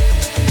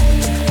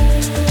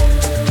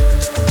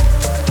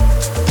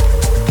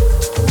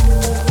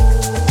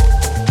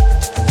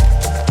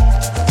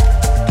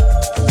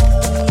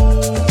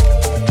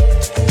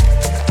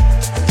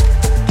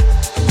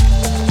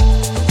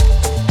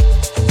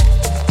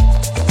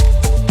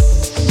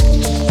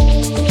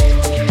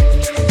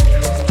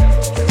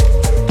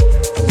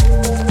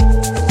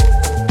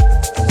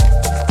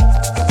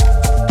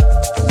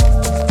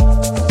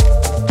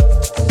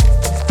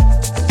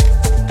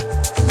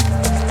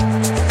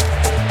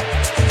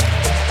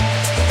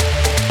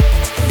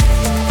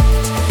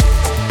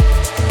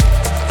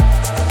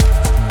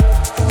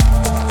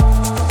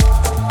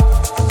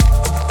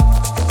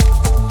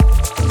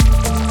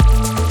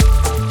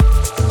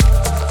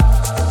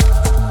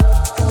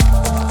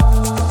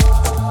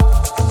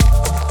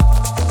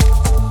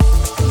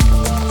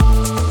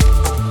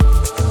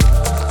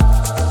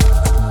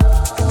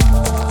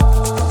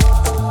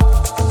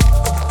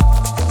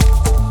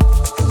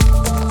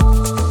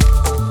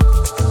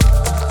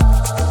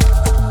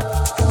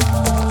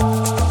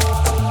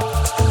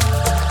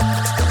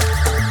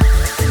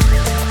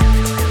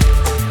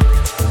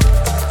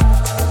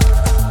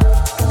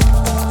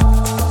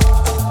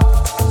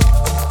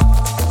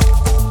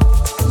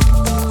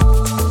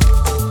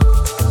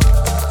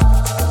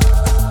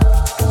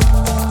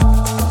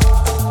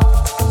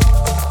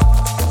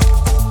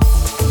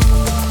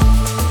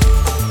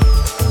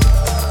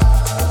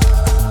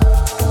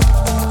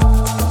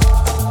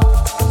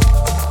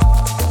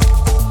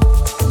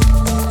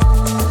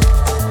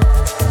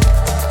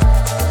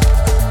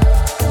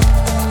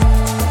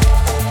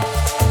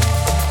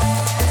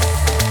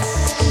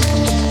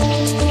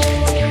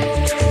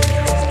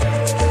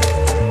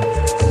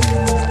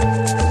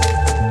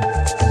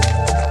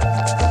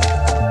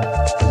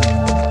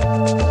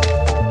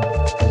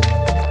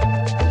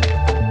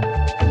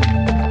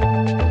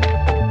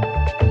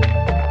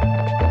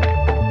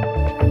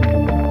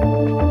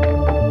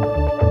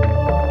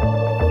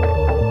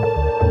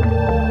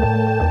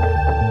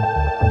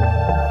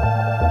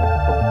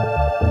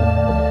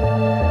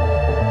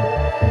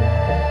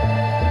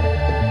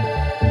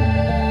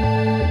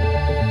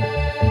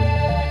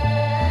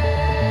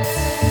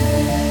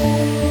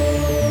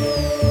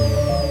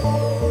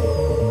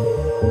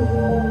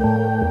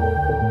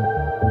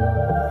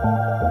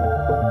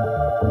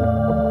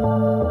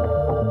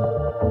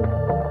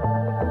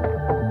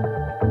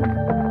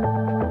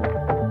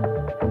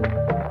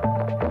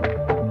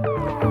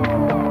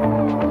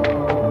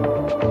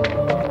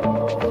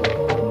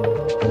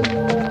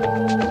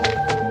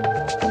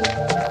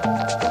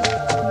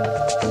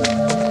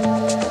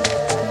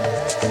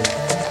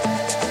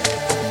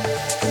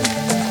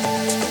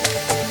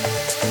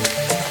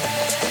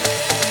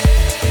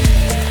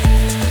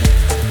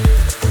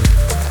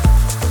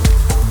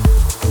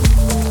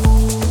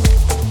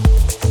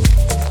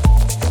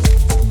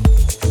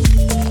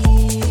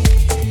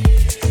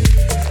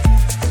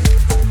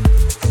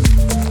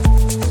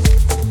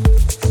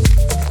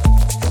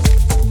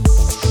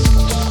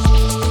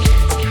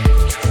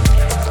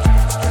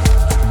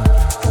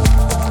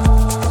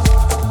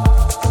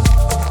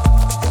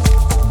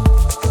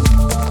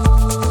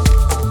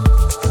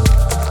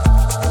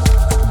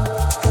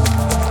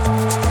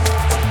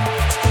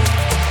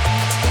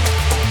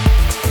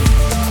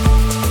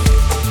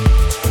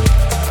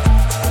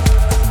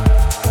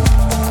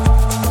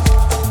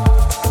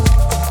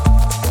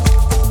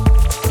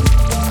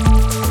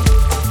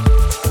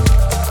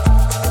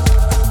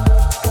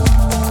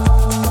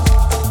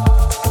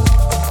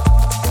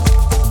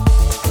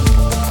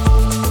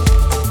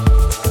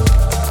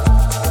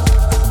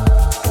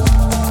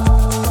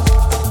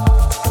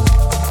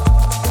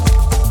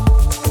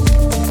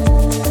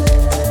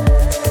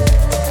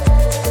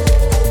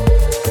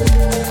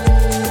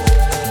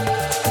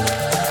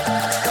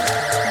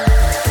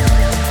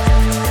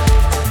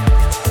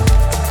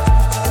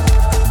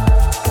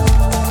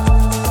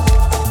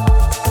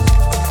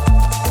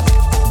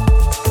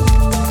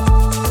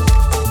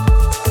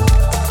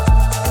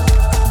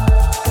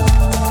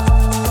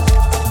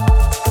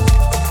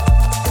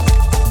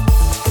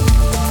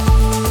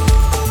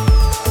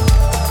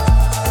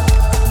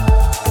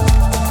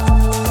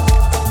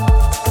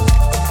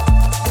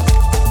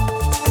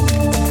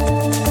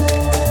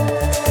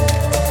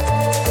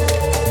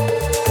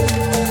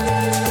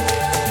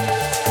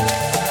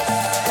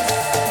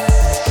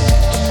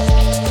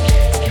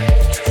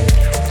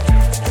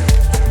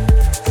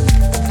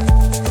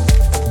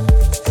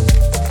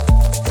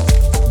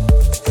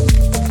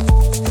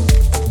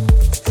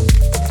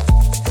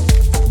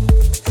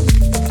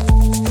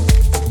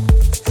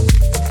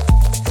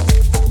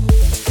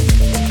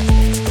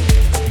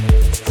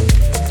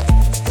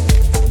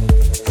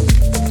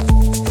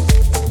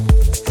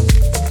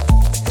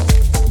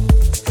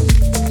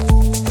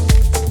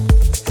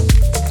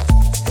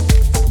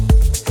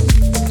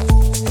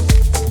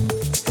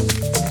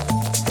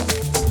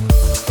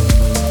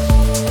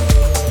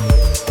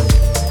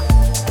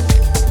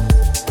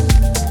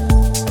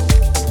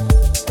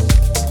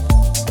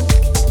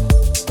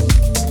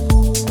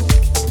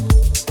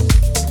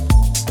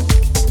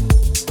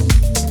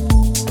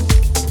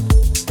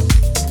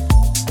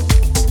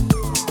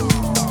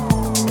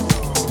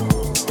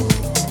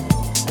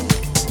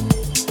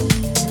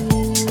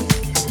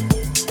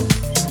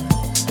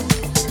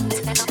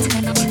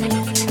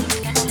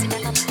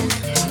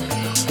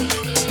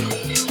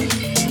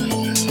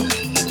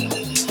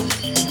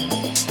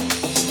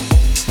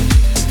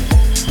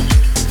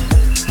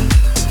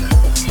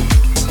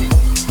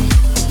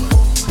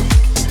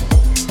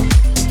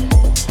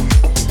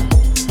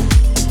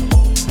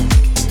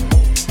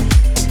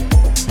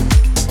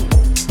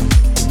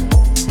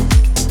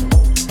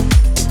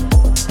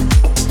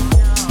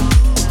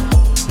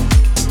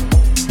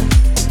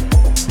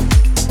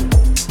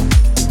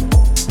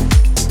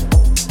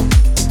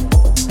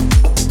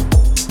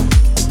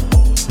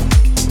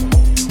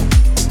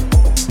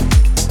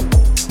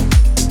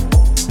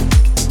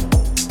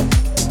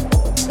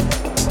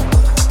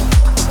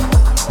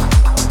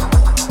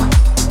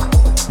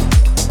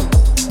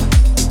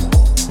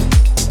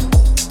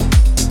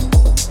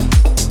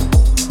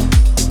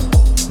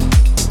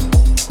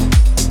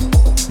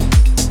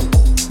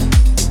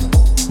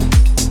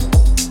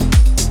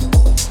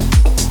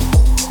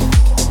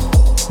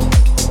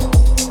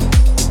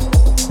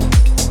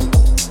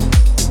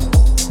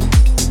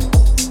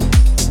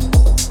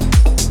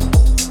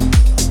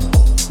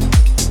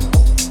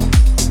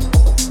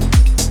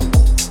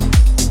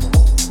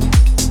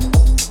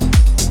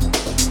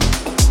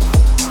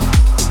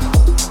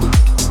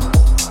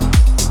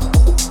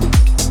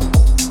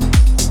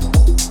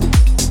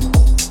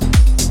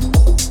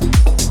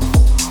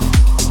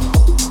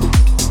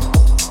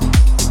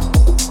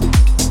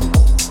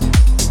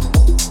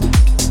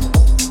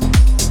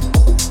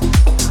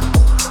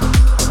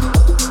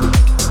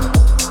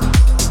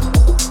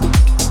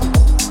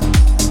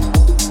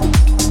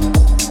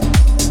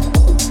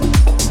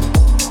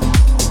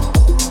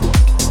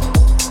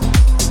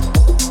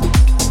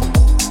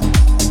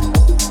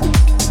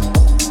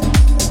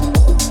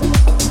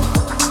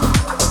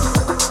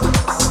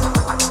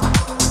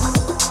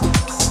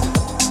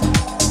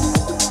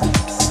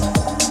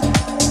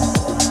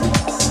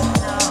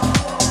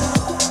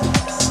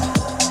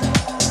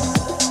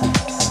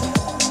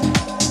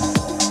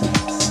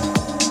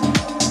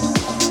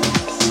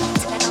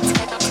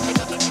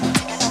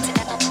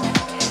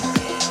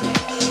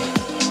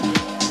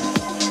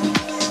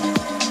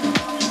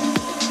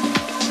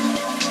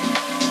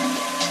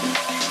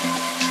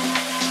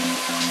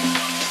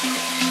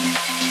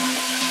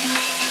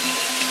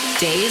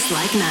 Days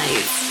Like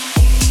Nights.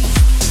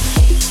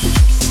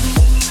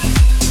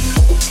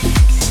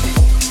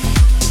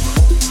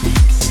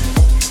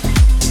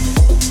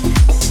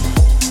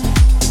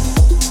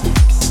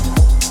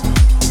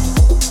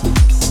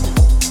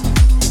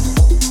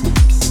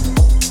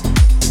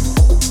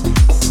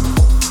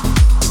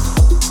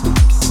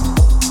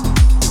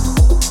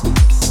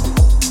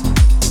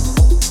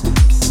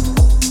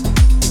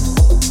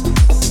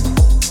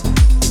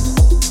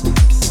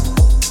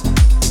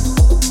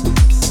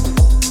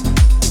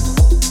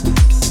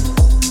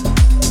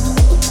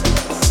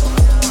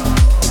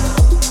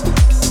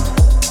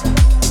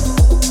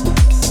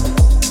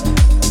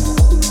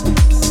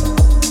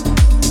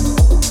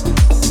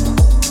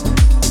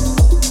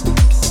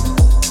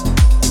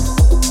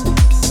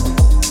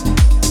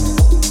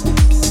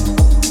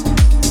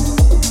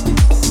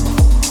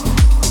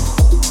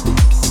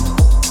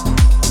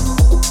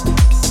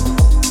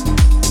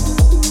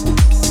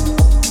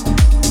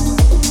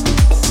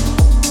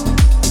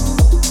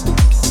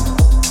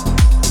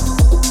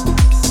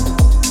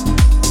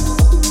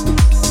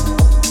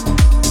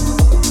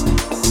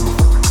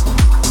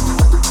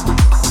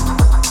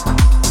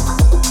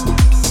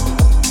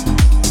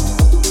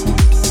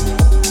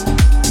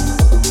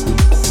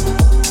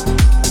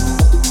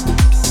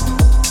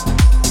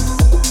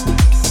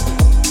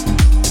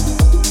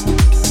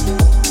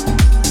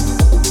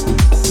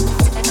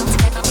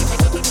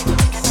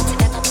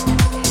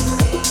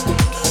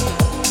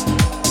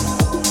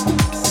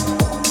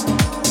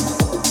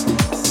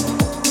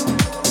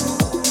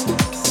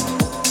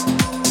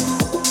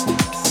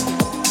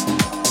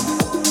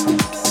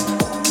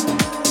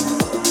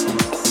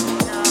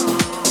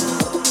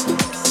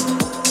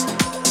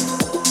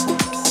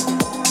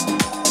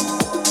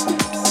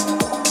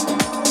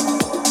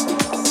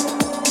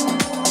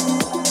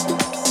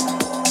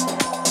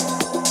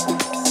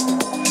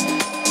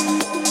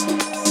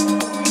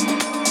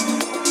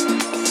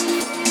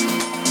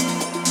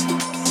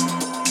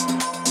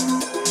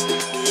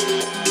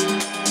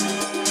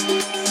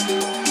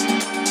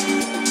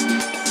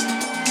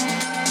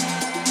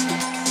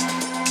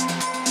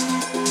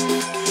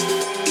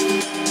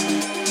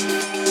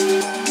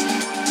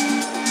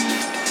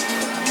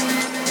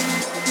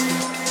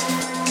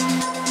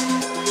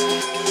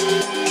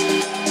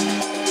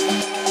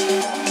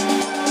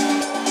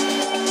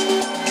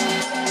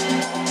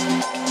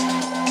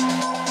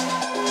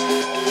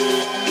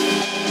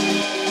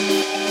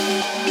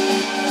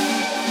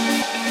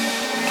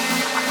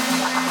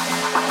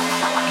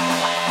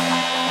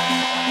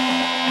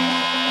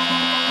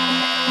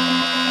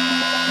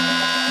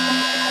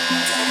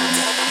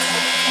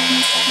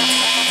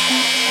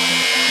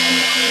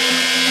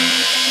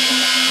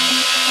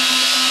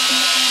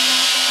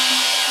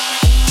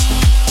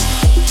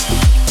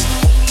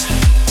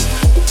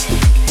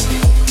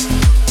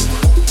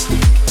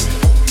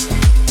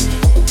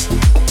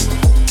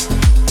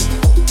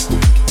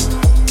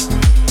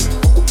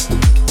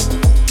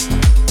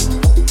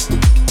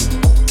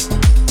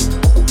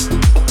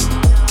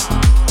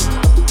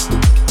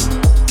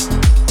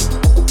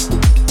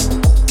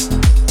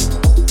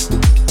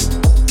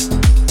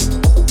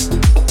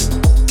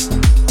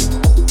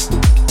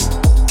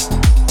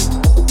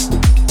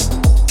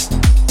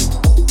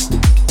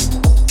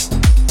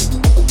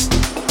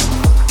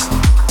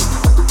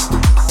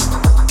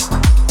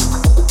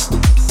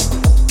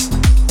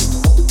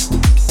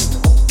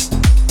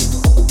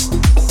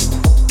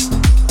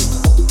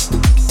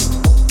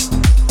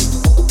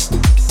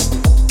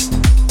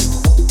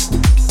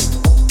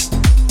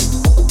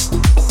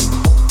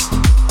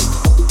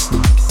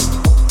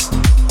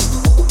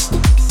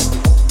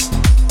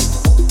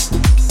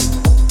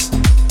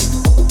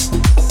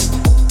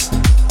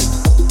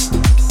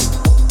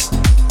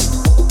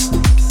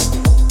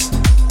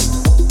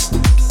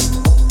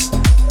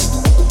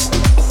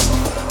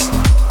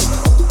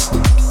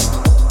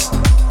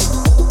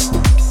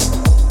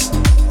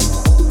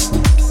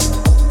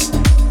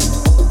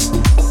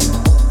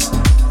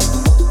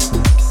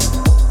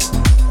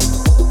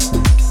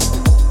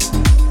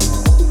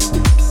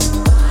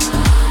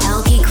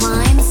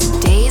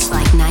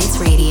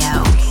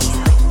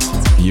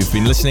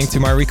 listening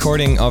to my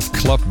recording of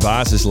Club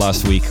Basis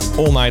last week,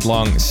 all night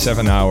long,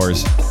 7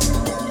 hours.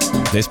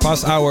 This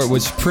past hour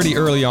was pretty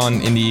early on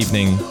in the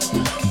evening,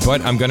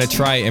 but I'm gonna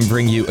try and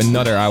bring you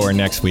another hour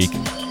next week.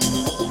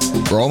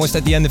 We're almost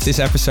at the end of this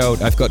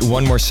episode. I've got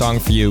one more song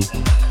for you.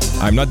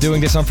 I'm not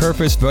doing this on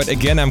purpose, but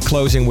again I'm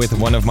closing with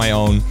one of my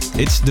own.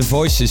 It's The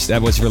Voices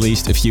that was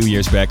released a few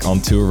years back on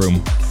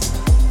Toolroom.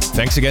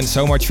 Thanks again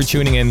so much for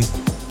tuning in.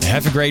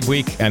 Have a great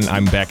week, and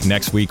I'm back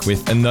next week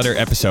with another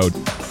episode.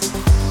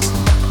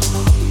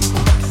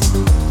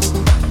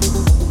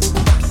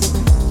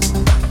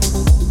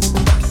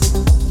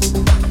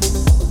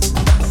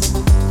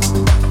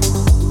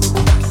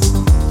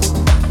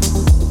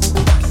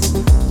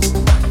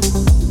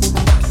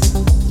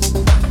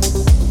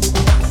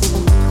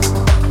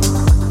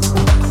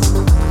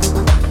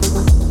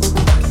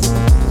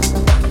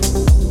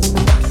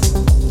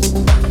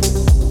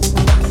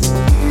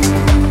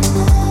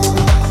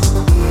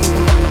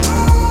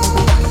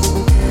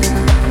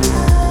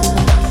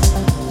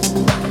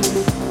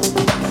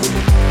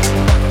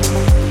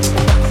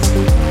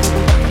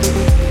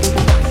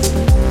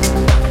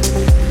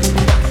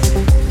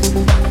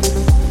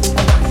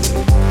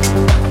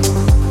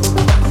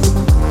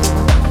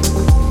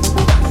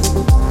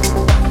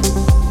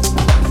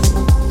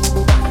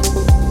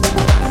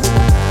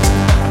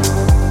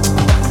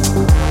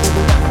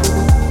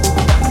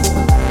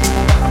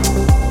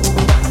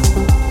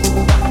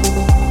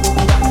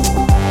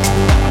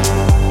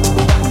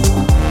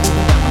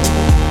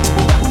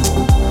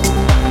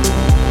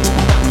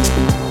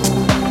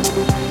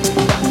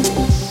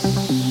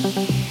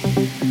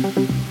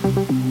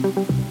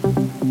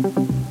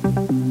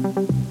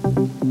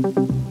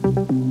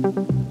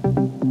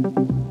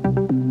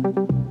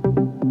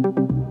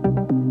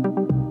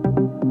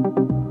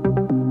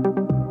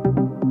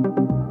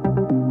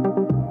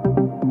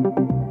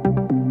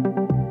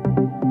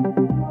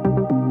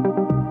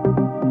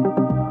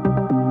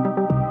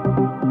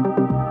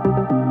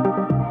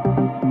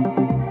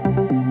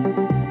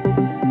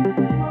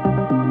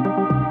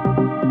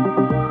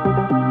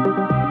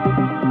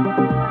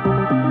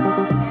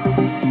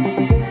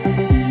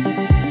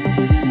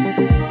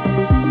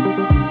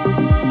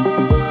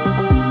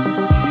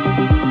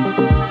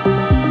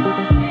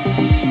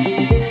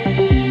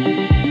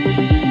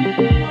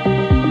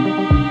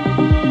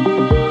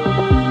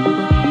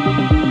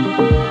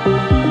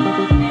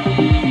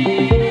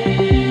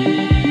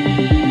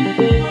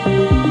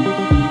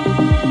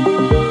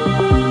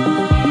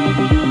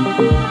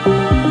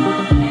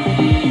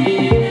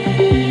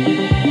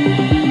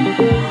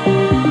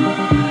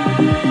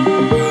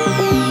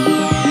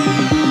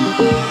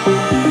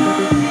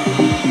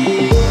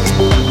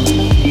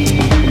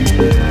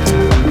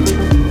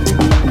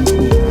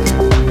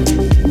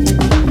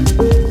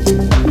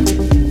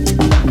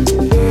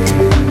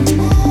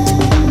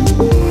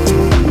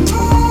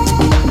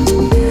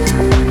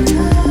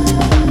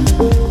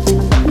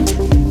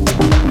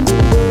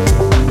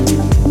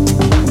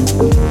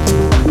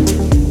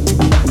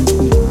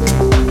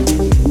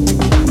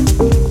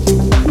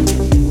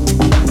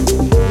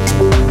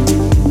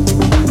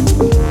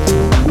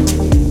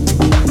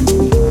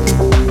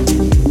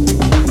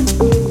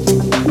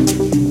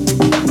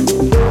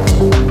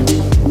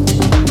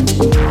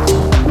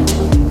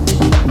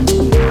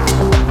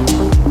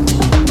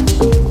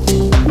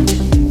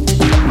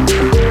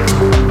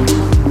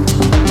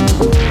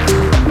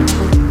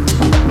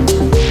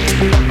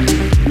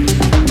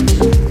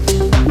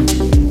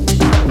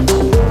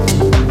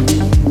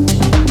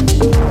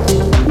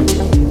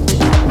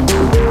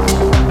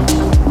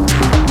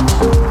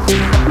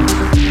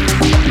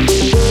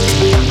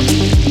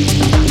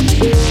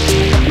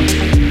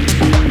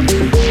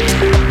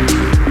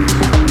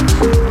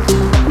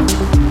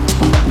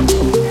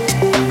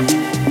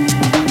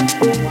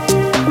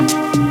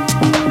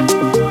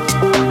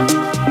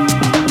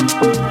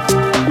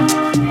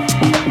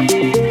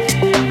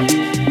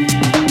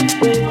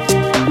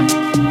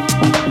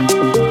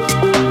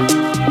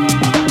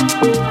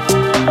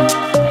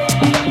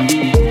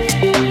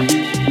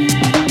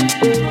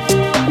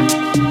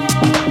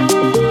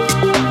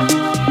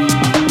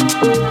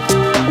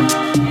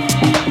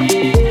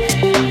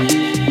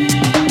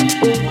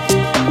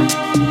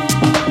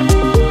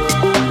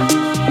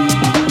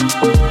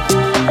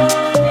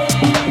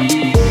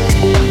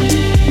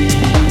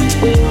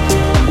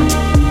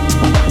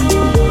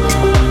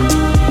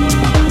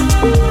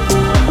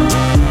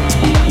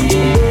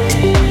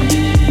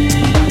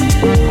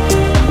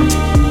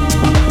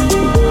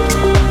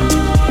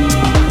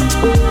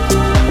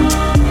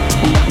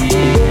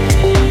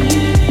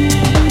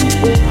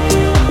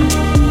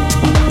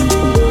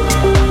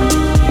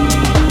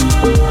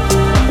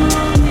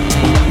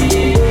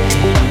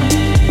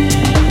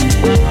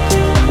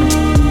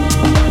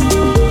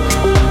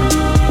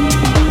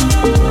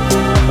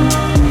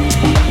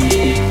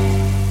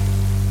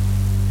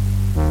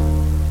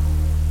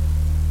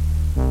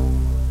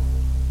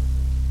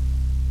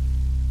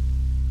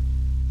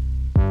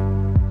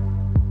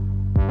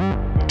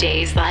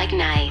 Days Like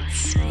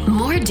Nights.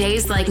 More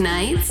Days Like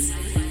Nights?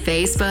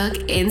 Facebook,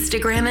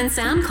 Instagram, and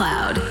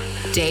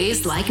SoundCloud.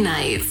 Days Like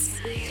Nights.